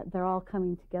 and yet they're all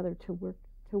coming together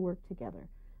to work together.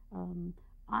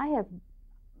 I have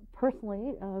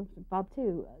personally, Bob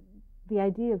too, the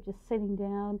idea of just sitting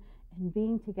down and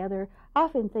being together. I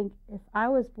often think if I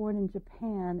was born in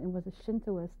Japan and was a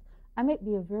Shintoist, I might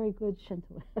be a very good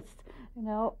Shintoist, you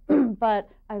know, but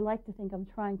I like to think I'm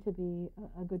trying to be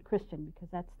a good Christian, because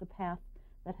that's the path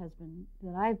that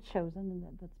I've chosen, and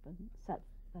that's been set,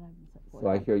 that I've been set for. So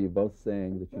I hear you both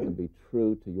saying that you can be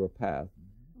true to your path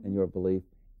and your belief,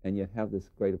 and yet have this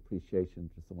great appreciation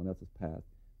for someone else's path,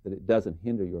 that it doesn't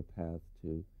hinder your path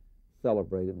to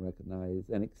celebrate and recognize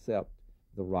and accept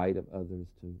the right of others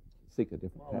to seek a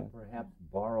different path. Perhaps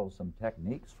borrow some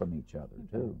techniques from each other,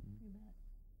 too.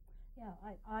 Yeah,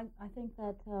 I think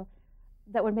that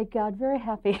that would make God very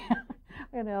happy.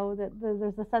 You know, that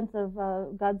there's a sense of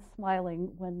God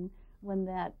smiling when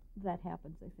that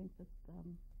happens. I think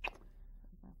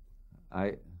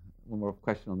that. One more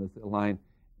question on this line,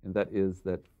 and that is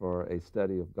that for a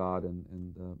study of God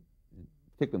and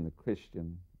particularly in the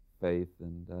Christian faith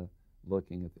and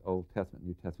looking at the Old Testament,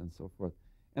 New Testament, and so forth,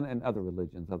 and other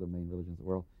religions, other main religions of the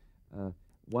world,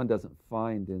 one doesn't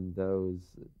find in those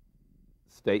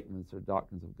statements or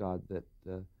doctrines of God that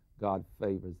God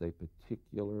favors a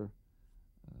particular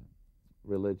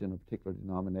religion, a particular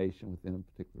denomination within a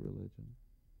particular religion.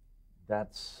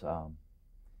 That's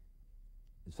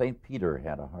St. Peter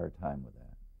had a hard time with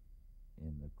that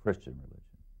in the Christian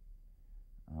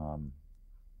religion,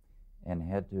 and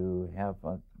had to have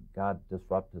God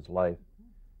disrupt his life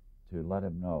to let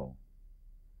him know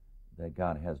that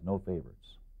God has no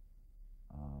favorites.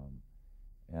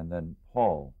 And then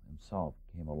Paul himself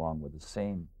came along with the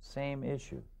same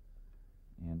issue,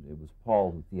 and it was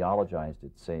Paul who theologized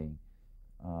it, saying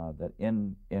that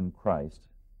in Christ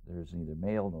there's neither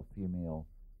male nor female,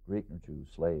 Greek nor Jew,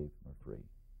 slave nor free,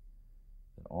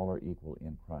 that all are equal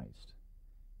in Christ.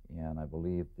 And I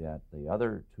believe that the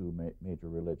other two major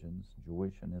religions,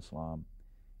 Jewish and Islam,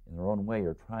 in their own way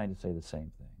are trying to say the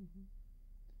same thing.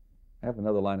 Mm-hmm. I have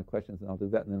another line of questions, and I'll do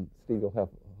that, and then Steve will have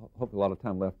hopefully a lot of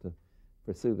time left to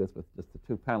pursue this with just the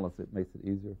two panelists. It makes it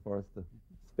easier for us to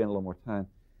spend a little more time.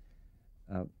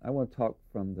 I want to talk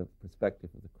from the perspective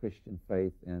of the Christian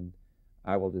faith, and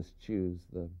I will just choose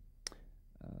the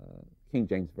King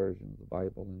James Version of the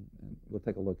Bible, and we'll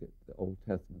take a look at the Old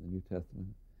Testament, the New Testament.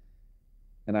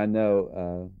 And I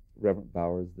know, Reverend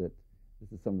Bowers, that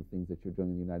this is some of the things that you're doing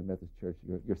in the United Methodist Church.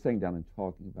 You're sitting down and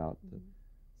talking about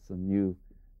some new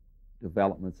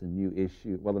developments and new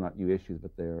issues. Well, they're not new issues,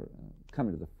 but they're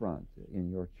coming to the front in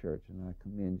your church, and I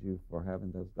commend you for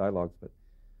having those dialogues. But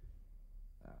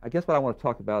I guess what I want to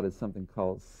talk about is something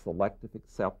called selective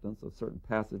acceptance of certain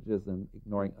passages and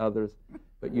ignoring others,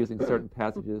 but using certain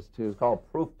passages to... It's called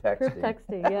proof texting. Proof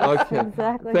texting, yes, okay.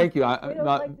 Exactly. Thank you. We don't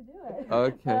like to do it.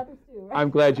 Okay. Others do, right? I'm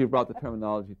glad you brought the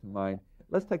terminology to mind.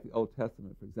 Let's take the Old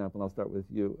Testament, for example, and I'll start with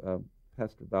you,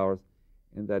 Pastor Bowers,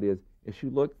 and that is, as you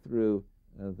look through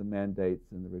the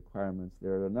mandates and the requirements,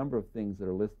 there are a number of things that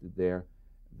are listed there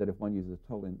that if one uses a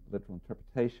totally literal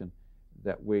interpretation,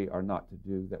 that we are not to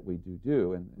do, that we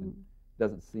do, and it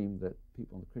doesn't seem that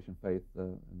people in the Christian faith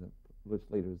and the religious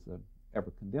leaders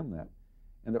ever condemn that.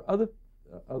 And there are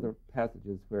other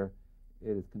passages where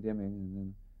it is condemning, and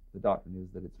then the doctrine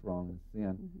is that it's wrong and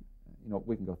sin. You know,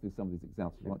 we can go through some of these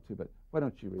examples if you want to, but why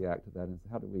don't you react to that, and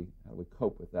how do we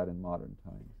cope with that in modern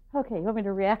times? Okay, you want me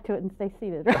to react to it and stay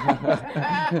seated,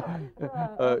 right?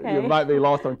 Okay. You might be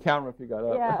lost on camera if you got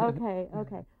up. Yeah, okay.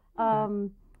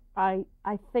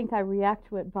 I think I react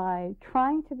to it by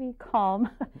trying to be calm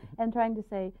and trying to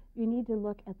say, you need to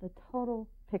look at the total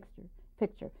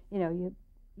picture. You know, you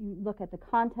look at the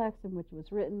context in which it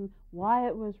was written, why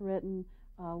it was written,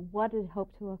 what it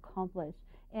hoped to accomplish.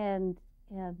 And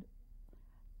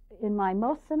in my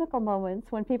most cynical moments,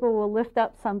 when people will lift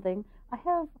up something, I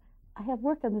have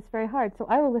worked on this very hard, so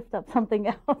I will lift up something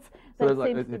else that so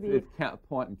seems to be... It's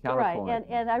point and counterpoint. Right,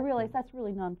 and I realize that's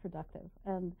really non-productive.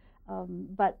 And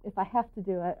but if I have to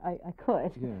do it, I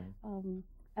could. Yeah.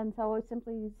 And so I would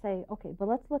simply say, okay, but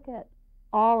let's look at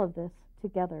all of this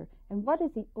together. And what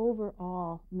is the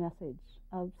overall message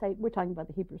of, say, we're talking about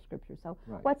the Hebrew Scripture, so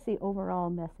Right. What's the overall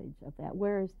message of that?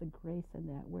 Where is the grace in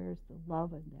that? Where is the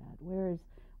love in that? Where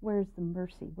is the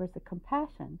mercy? Where's the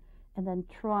compassion? And then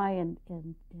try and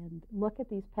look at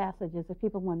these passages, if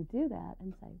people want to do that,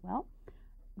 and say, well,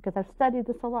 because I've studied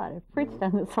this a lot, I've preached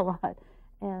on this a lot,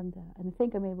 and I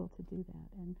think I'm able to do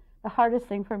that. And the hardest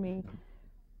thing for me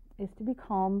is to be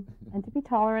calm and to be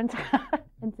tolerant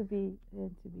and to be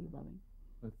loving.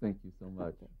 Well, thank you so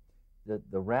much.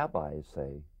 The rabbis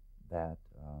say that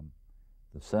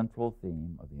the central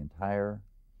theme of the entire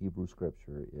Hebrew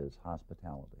Scripture is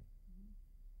hospitality.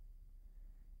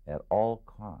 At all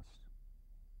costs,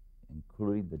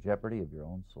 including the jeopardy of your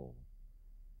own soul.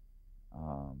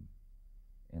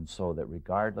 And so that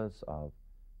regardless of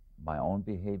my own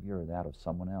behavior or that of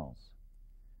someone else,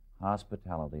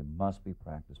 hospitality must be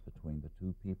practiced between the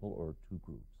two people or two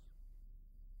groups.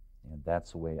 And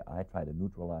that's the way I try to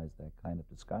neutralize that kind of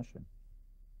discussion.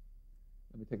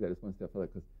 Let me take that just one step further,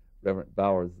 because Reverend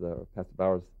Bowers, Pastor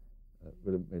Bowers,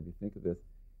 really made me think of this.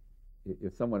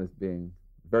 If someone is being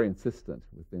very insistent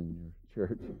within your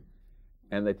church,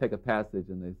 and they take a passage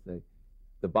and they say,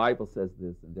 the Bible says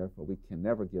this, and therefore we can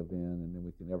never give in, and then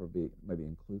we can never be maybe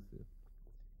inclusive,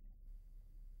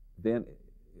 then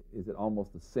is it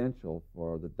almost essential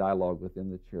for the dialogue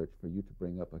within the church for you to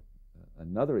bring up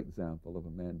another example of a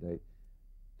mandate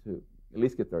to at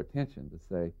least get their attention, to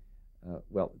say,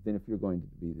 well, then if you're going to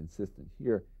be insistent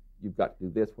here, you've got to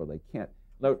do this where they can't.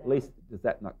 No, at least does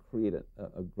that not create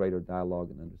a greater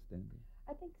dialogue and understanding?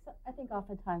 I think so. I think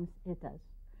oftentimes it does,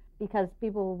 because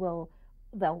people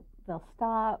they'll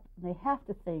stop. They have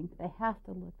to think. They have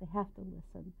to look. They have to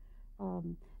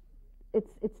listen.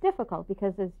 It's difficult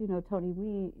because, as you know, Tony,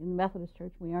 we in the Methodist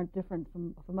Church, we aren't different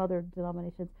from other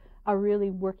denominations, are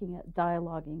really working at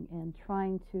dialoguing and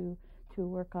trying to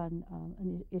work on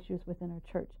issues within our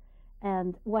church.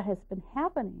 And what has been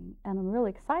happening, and I'm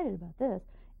really excited about this,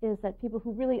 is that people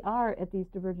who really are at these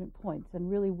divergent points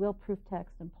and really will proof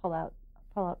text and pull out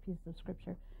pieces of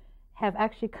Scripture have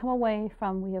actually come away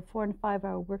from, we have 4 and 5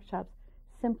 hour workshops,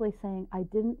 simply saying, I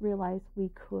didn't realize we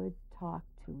could talk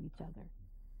to each other.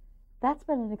 That's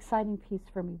been an exciting piece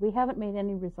for me. We haven't made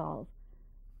any resolve,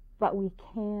 but we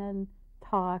can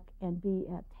talk and be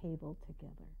at table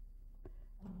together.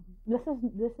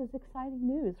 This is exciting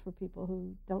news for people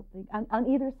who don't think, on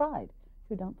either side,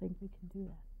 who don't think we can do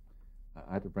that.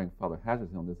 I had to bring Father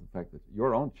Hattersley on this, the fact that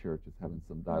your own church is having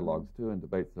some dialogues too and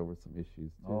debates over some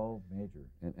issues too. Oh, major.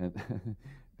 And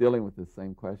dealing with the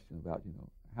same question about,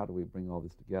 how do we bring all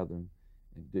this together? And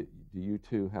do you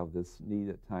too have this need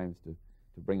at times to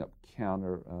bring up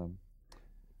counter?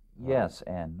 Yes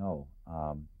and no.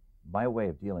 My way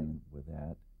of dealing with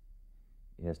that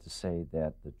is to say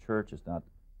that the church is not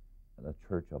the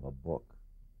church of a book,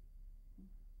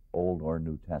 Old or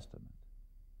New Testament.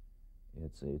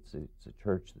 It's a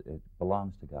church that it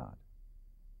belongs to God,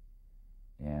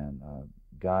 and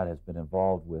God has been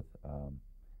involved with the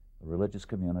religious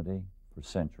community for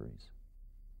centuries,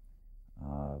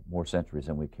 more centuries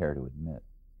than we care to admit,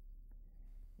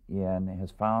 and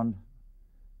has found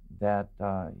that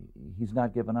He's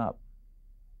not given up.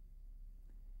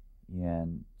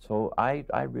 And so I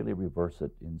really reverse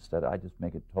it. Instead, I just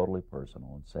make it totally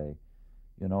personal and say,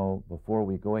 before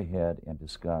we go ahead and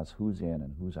discuss who's in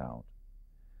and who's out,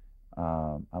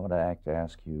 I would like to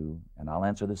ask you, and I'll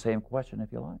answer the same question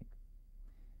if you like.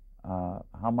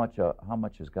 How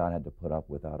much has God had to put up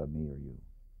with out of me or you?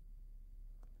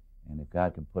 And if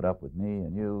God can put up with me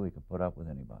and you, He can put up with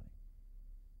anybody.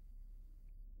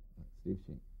 Steve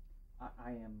Sheen. I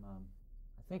am,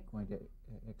 I think, going to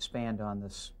expand on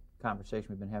this conversation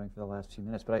we've been having for the last few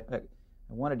minutes, but I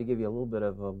wanted to give you a little bit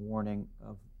of a warning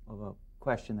of a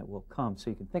question that will come, so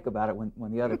you can think about it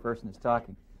when the other person is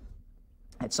talking.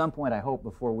 At some point, I hope,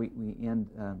 before we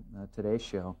end today's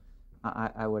show,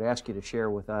 I would ask you to share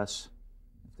with us,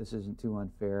 if this isn't too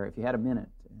unfair, if you had a minute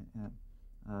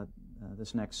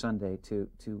this next Sunday to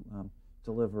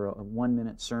deliver a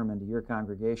 1-minute sermon to your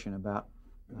congregation about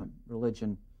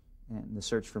religion and the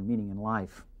search for meaning in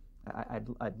life.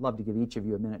 I'd love to give each of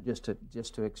you a minute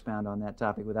just to expound on that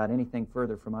topic without anything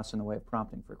further from us in the way of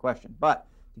prompting for a question. But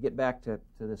to get back to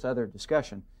this other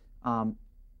discussion,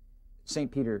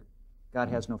 St. Peter, God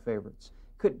has no favorites.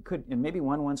 Could and maybe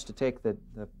one wants to take the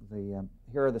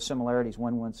here are the similarities.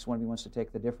 One wants to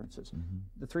take the differences. Mm-hmm.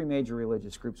 The 3 major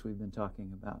religious groups we've been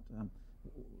talking about.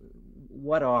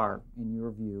 What are, in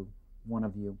your view, one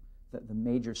of you, the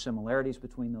major similarities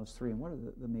between those 3, and what are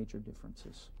the major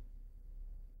differences?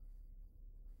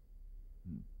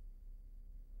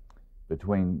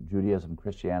 Between Judaism,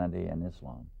 Christianity, and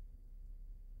Islam.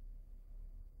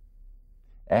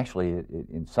 Actually,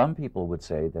 in some people would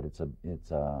say that it's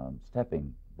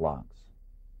stepping blocks,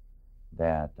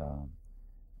 that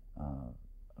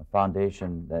a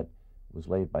foundation that was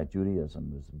laid by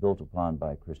Judaism was built upon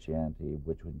by Christianity,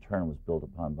 which in turn was built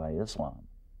upon by Islam.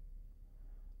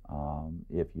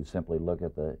 If you simply look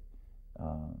at the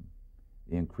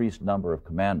increased number of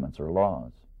commandments or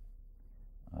laws,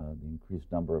 the increased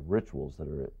number of rituals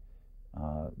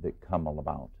that come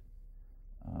about,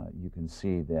 you can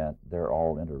see that they're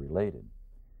all interrelated.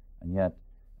 And yet,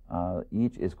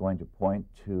 each is going to point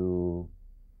to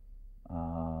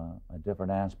a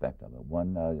different aspect of it.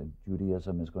 One,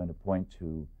 Judaism is going to point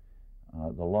to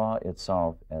the law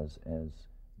itself as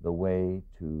the way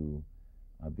to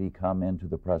come into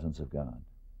the presence of God.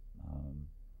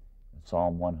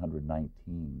 Psalm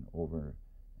 119 over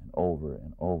and over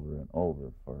and over and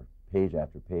over for page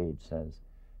after page says,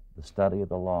 the study of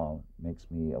the law makes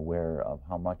me aware of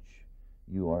how much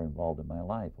you are involved in my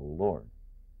life, O Lord.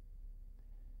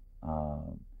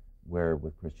 Where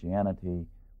with Christianity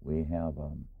we have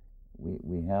a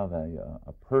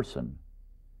person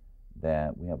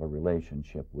that we have a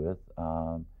relationship with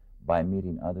by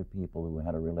meeting other people who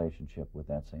had a relationship with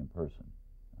that same person,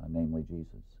 namely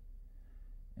Jesus.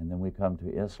 And then we come to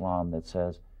Islam that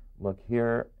says, look,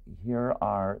 here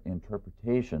are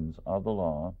interpretations of the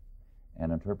law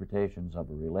and interpretations of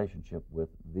a relationship with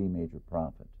the major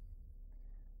prophet.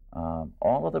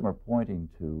 All of them are pointing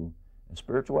to a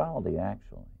spirituality,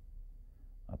 actually,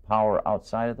 a power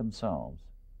outside of themselves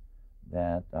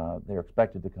that they're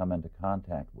expected to come into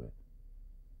contact with.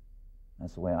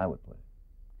 That's the way I would put it.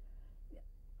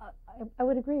 I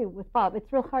would agree with Bob.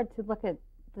 It's real hard to look at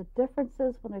the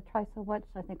differences when I try so much.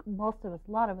 I think most of us,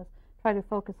 a lot of us, try to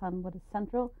focus on what is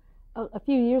central. A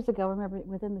few years ago, remember,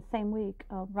 within the same week,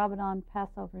 Ramadan,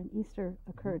 Passover, and Easter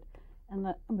occurred. And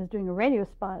I was doing a radio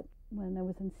spot when I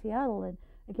was in Seattle, and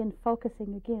again,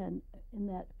 focusing again in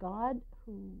that God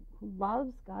who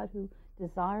loves, God who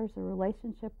desires a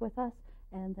relationship with us,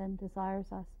 and then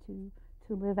desires us to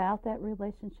live out that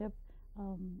relationship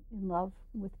in love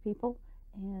with people,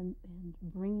 and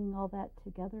bringing all that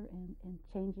together and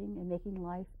changing and making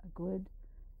life a good,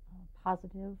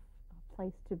 positive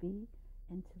place to be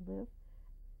and to live.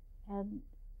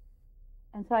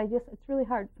 And so it's really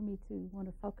hard for me to want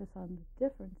to focus on the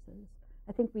differences.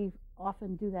 I think we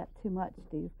often do that too much,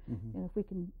 Steve. Mm-hmm. And if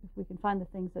we can find the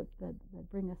things that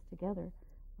bring us together,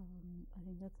 I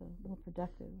think that's a more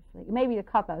productive thing. It may be a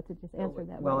cop-out to just answer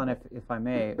that Well, way. and if I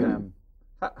may,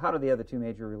 how do the other two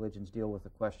major religions deal with the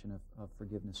question of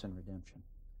forgiveness and redemption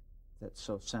that's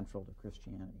so central to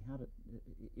Christianity?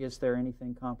 Is there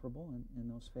anything comparable in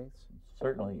those faiths?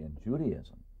 Certainly in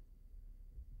Judaism,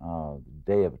 the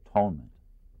Day of Atonement,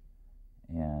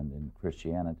 and in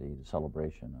Christianity, the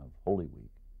celebration of Holy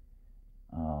Week.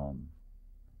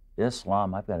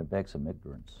 Islam, I've got to beg some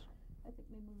ignorance. I think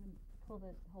maybe we can pull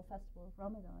the whole festival of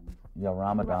Ramadan. Yeah,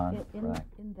 Ramadan, right.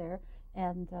 in there,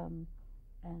 and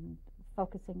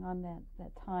focusing on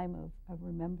that time of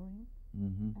remembering,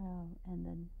 Mm-hmm. and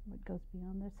then what goes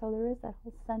beyond there. So there is that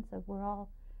whole sense of we're all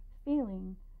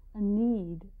feeling a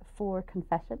need for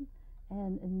confession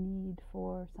and a need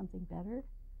for something better,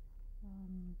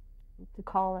 to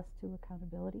call us to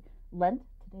accountability. Lent,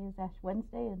 today is Ash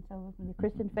Wednesday, and so in the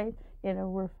Christian faith,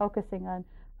 we're focusing on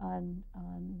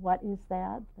what is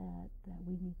that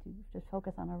we need to just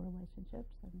focus on our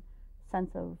relationships and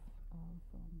sense of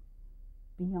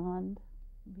beyond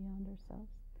ourselves.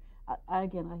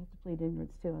 Again, I have to plead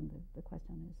ignorance too on the question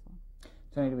on Islam.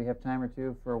 Tony, do we have time or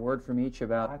two for a word from each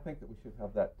about? I think that we should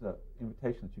have that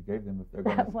invitation that you gave them if they're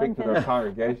going to speak to their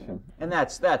congregation. And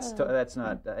that's not.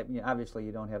 Obviously,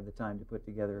 you don't have the time to put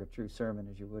together a true sermon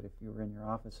as you would if you were in your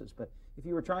offices. But if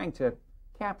you were trying to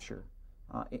capture,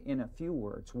 in a few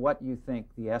words, what you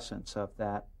think the essence of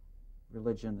that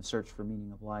religion, the search for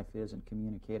meaning of life is, and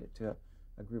communicate it to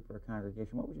a group or a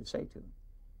congregation, what would you say to them?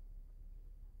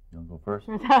 You want to go first?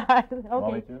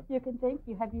 Okay, you can think.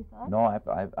 Have you thought? No, I've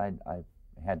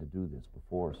had to do this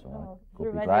before, so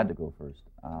I'd be glad to go first.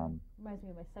 Reminds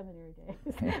me of my seminary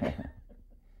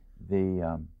days.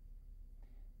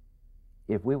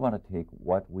 If we want to take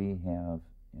what we have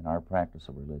in our practice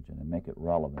of religion and make it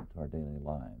relevant to our daily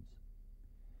lives,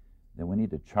 then we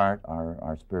need to chart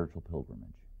our spiritual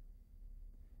pilgrimage.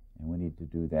 And we need to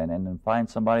do that, and then find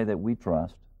somebody that we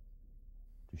trust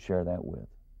to share that with.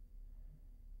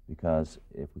 Because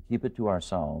if we keep it to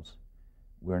ourselves,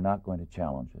 we're not going to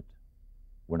challenge it.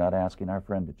 We're not asking our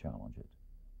friend to challenge it.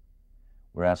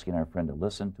 We're asking our friend to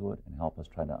listen to it and help us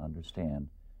try to understand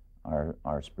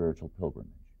our spiritual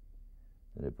pilgrimage.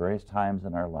 That at various times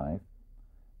in our life,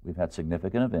 we've had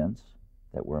significant events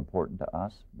that were important to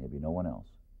us, maybe no one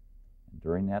else. And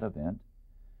during that event,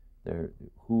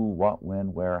 who, what,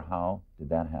 when, where, how did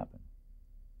that happen?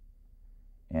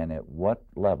 And at what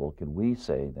level can we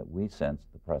say that we sense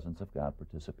the presence of God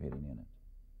participating in it?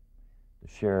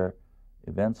 To share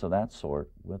events of that sort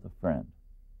with a friend,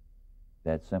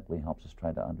 that simply helps us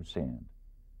try to understand.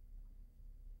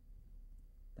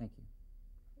 Thank you.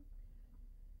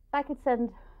 If I could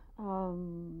send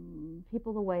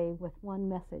people away with one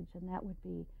message, and that would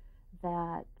be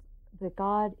that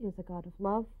God is a God of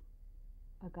love,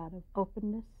 a God of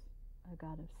openness, a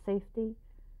God of safety,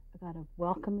 a God of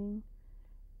welcoming.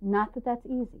 Not that that's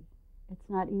easy. It's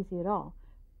not easy at all.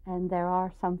 And there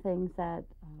are some things that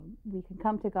we can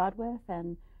come to God with,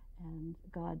 and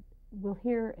God will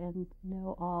hear and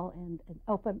know all, and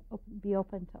be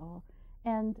open to all.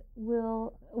 and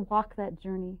will walk that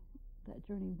journey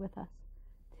with us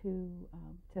to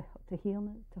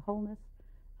healness, to wholeness,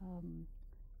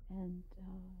 and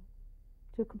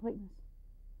to completeness.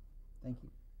 Thank you.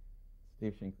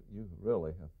 Steve Shink, you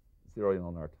really have zeroed in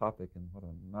on our topic, and what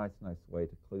a nice way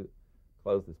to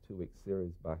close this 2-week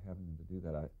series by having them to do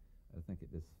that. I think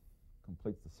it just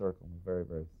completes the circle in a very,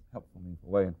 very helpful, meaningful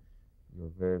way, and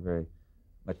you're very, very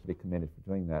much to be commended for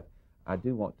doing that. I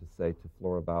do want to say to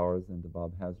Flora Bowers and to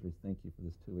Bob Hazard, thank you for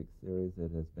this 2-week series.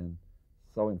 It has been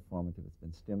so informative. It's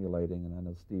been stimulating, and I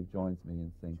know Steve joins me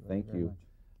in saying thank you,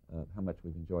 how much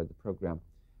we've enjoyed the program.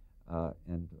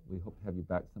 And we hope to have you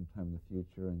back sometime in the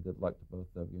future, and good luck to both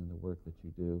of you in the work that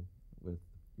you do with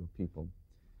your people.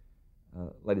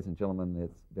 Ladies and gentlemen,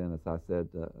 it's been, as I said,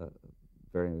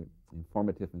 very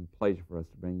informative and pleasure for us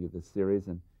to bring you this series,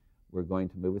 and we're going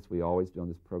to move, as we always do on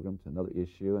this program, to another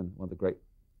issue. And one of the great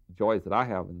joys that I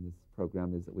have in this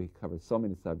program is that we cover so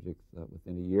many subjects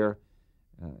within a year,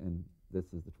 and this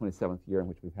is the 27th year in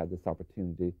which we've had this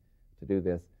opportunity to do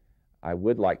this. I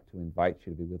would like to invite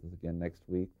you to be with us again next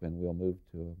week when we'll move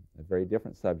to a very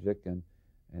different subject, and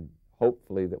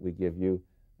hopefully that we give you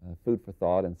food for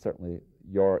thought, and certainly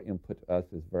your input to us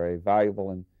is very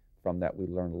valuable, and from that we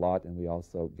learn a lot, and we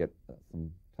also get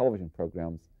some television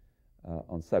programs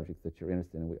on subjects that you're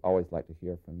interested in. We always like to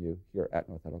hear from you here at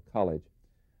North Idaho College.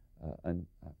 And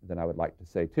then I would like to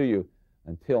say to you,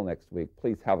 until next week,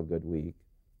 please have a good week.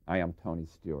 I am Tony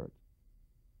Stewart.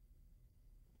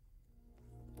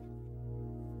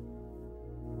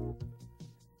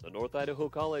 The North Idaho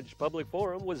College Public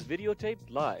Forum was videotaped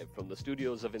live from the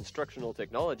studios of Instructional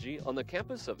Technology on the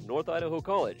campus of North Idaho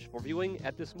College for viewing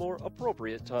at this more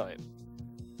appropriate time.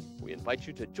 We invite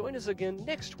you to join us again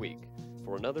next week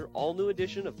for another all-new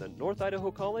edition of the North Idaho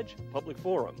College Public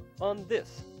Forum on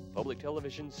this public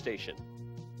television station.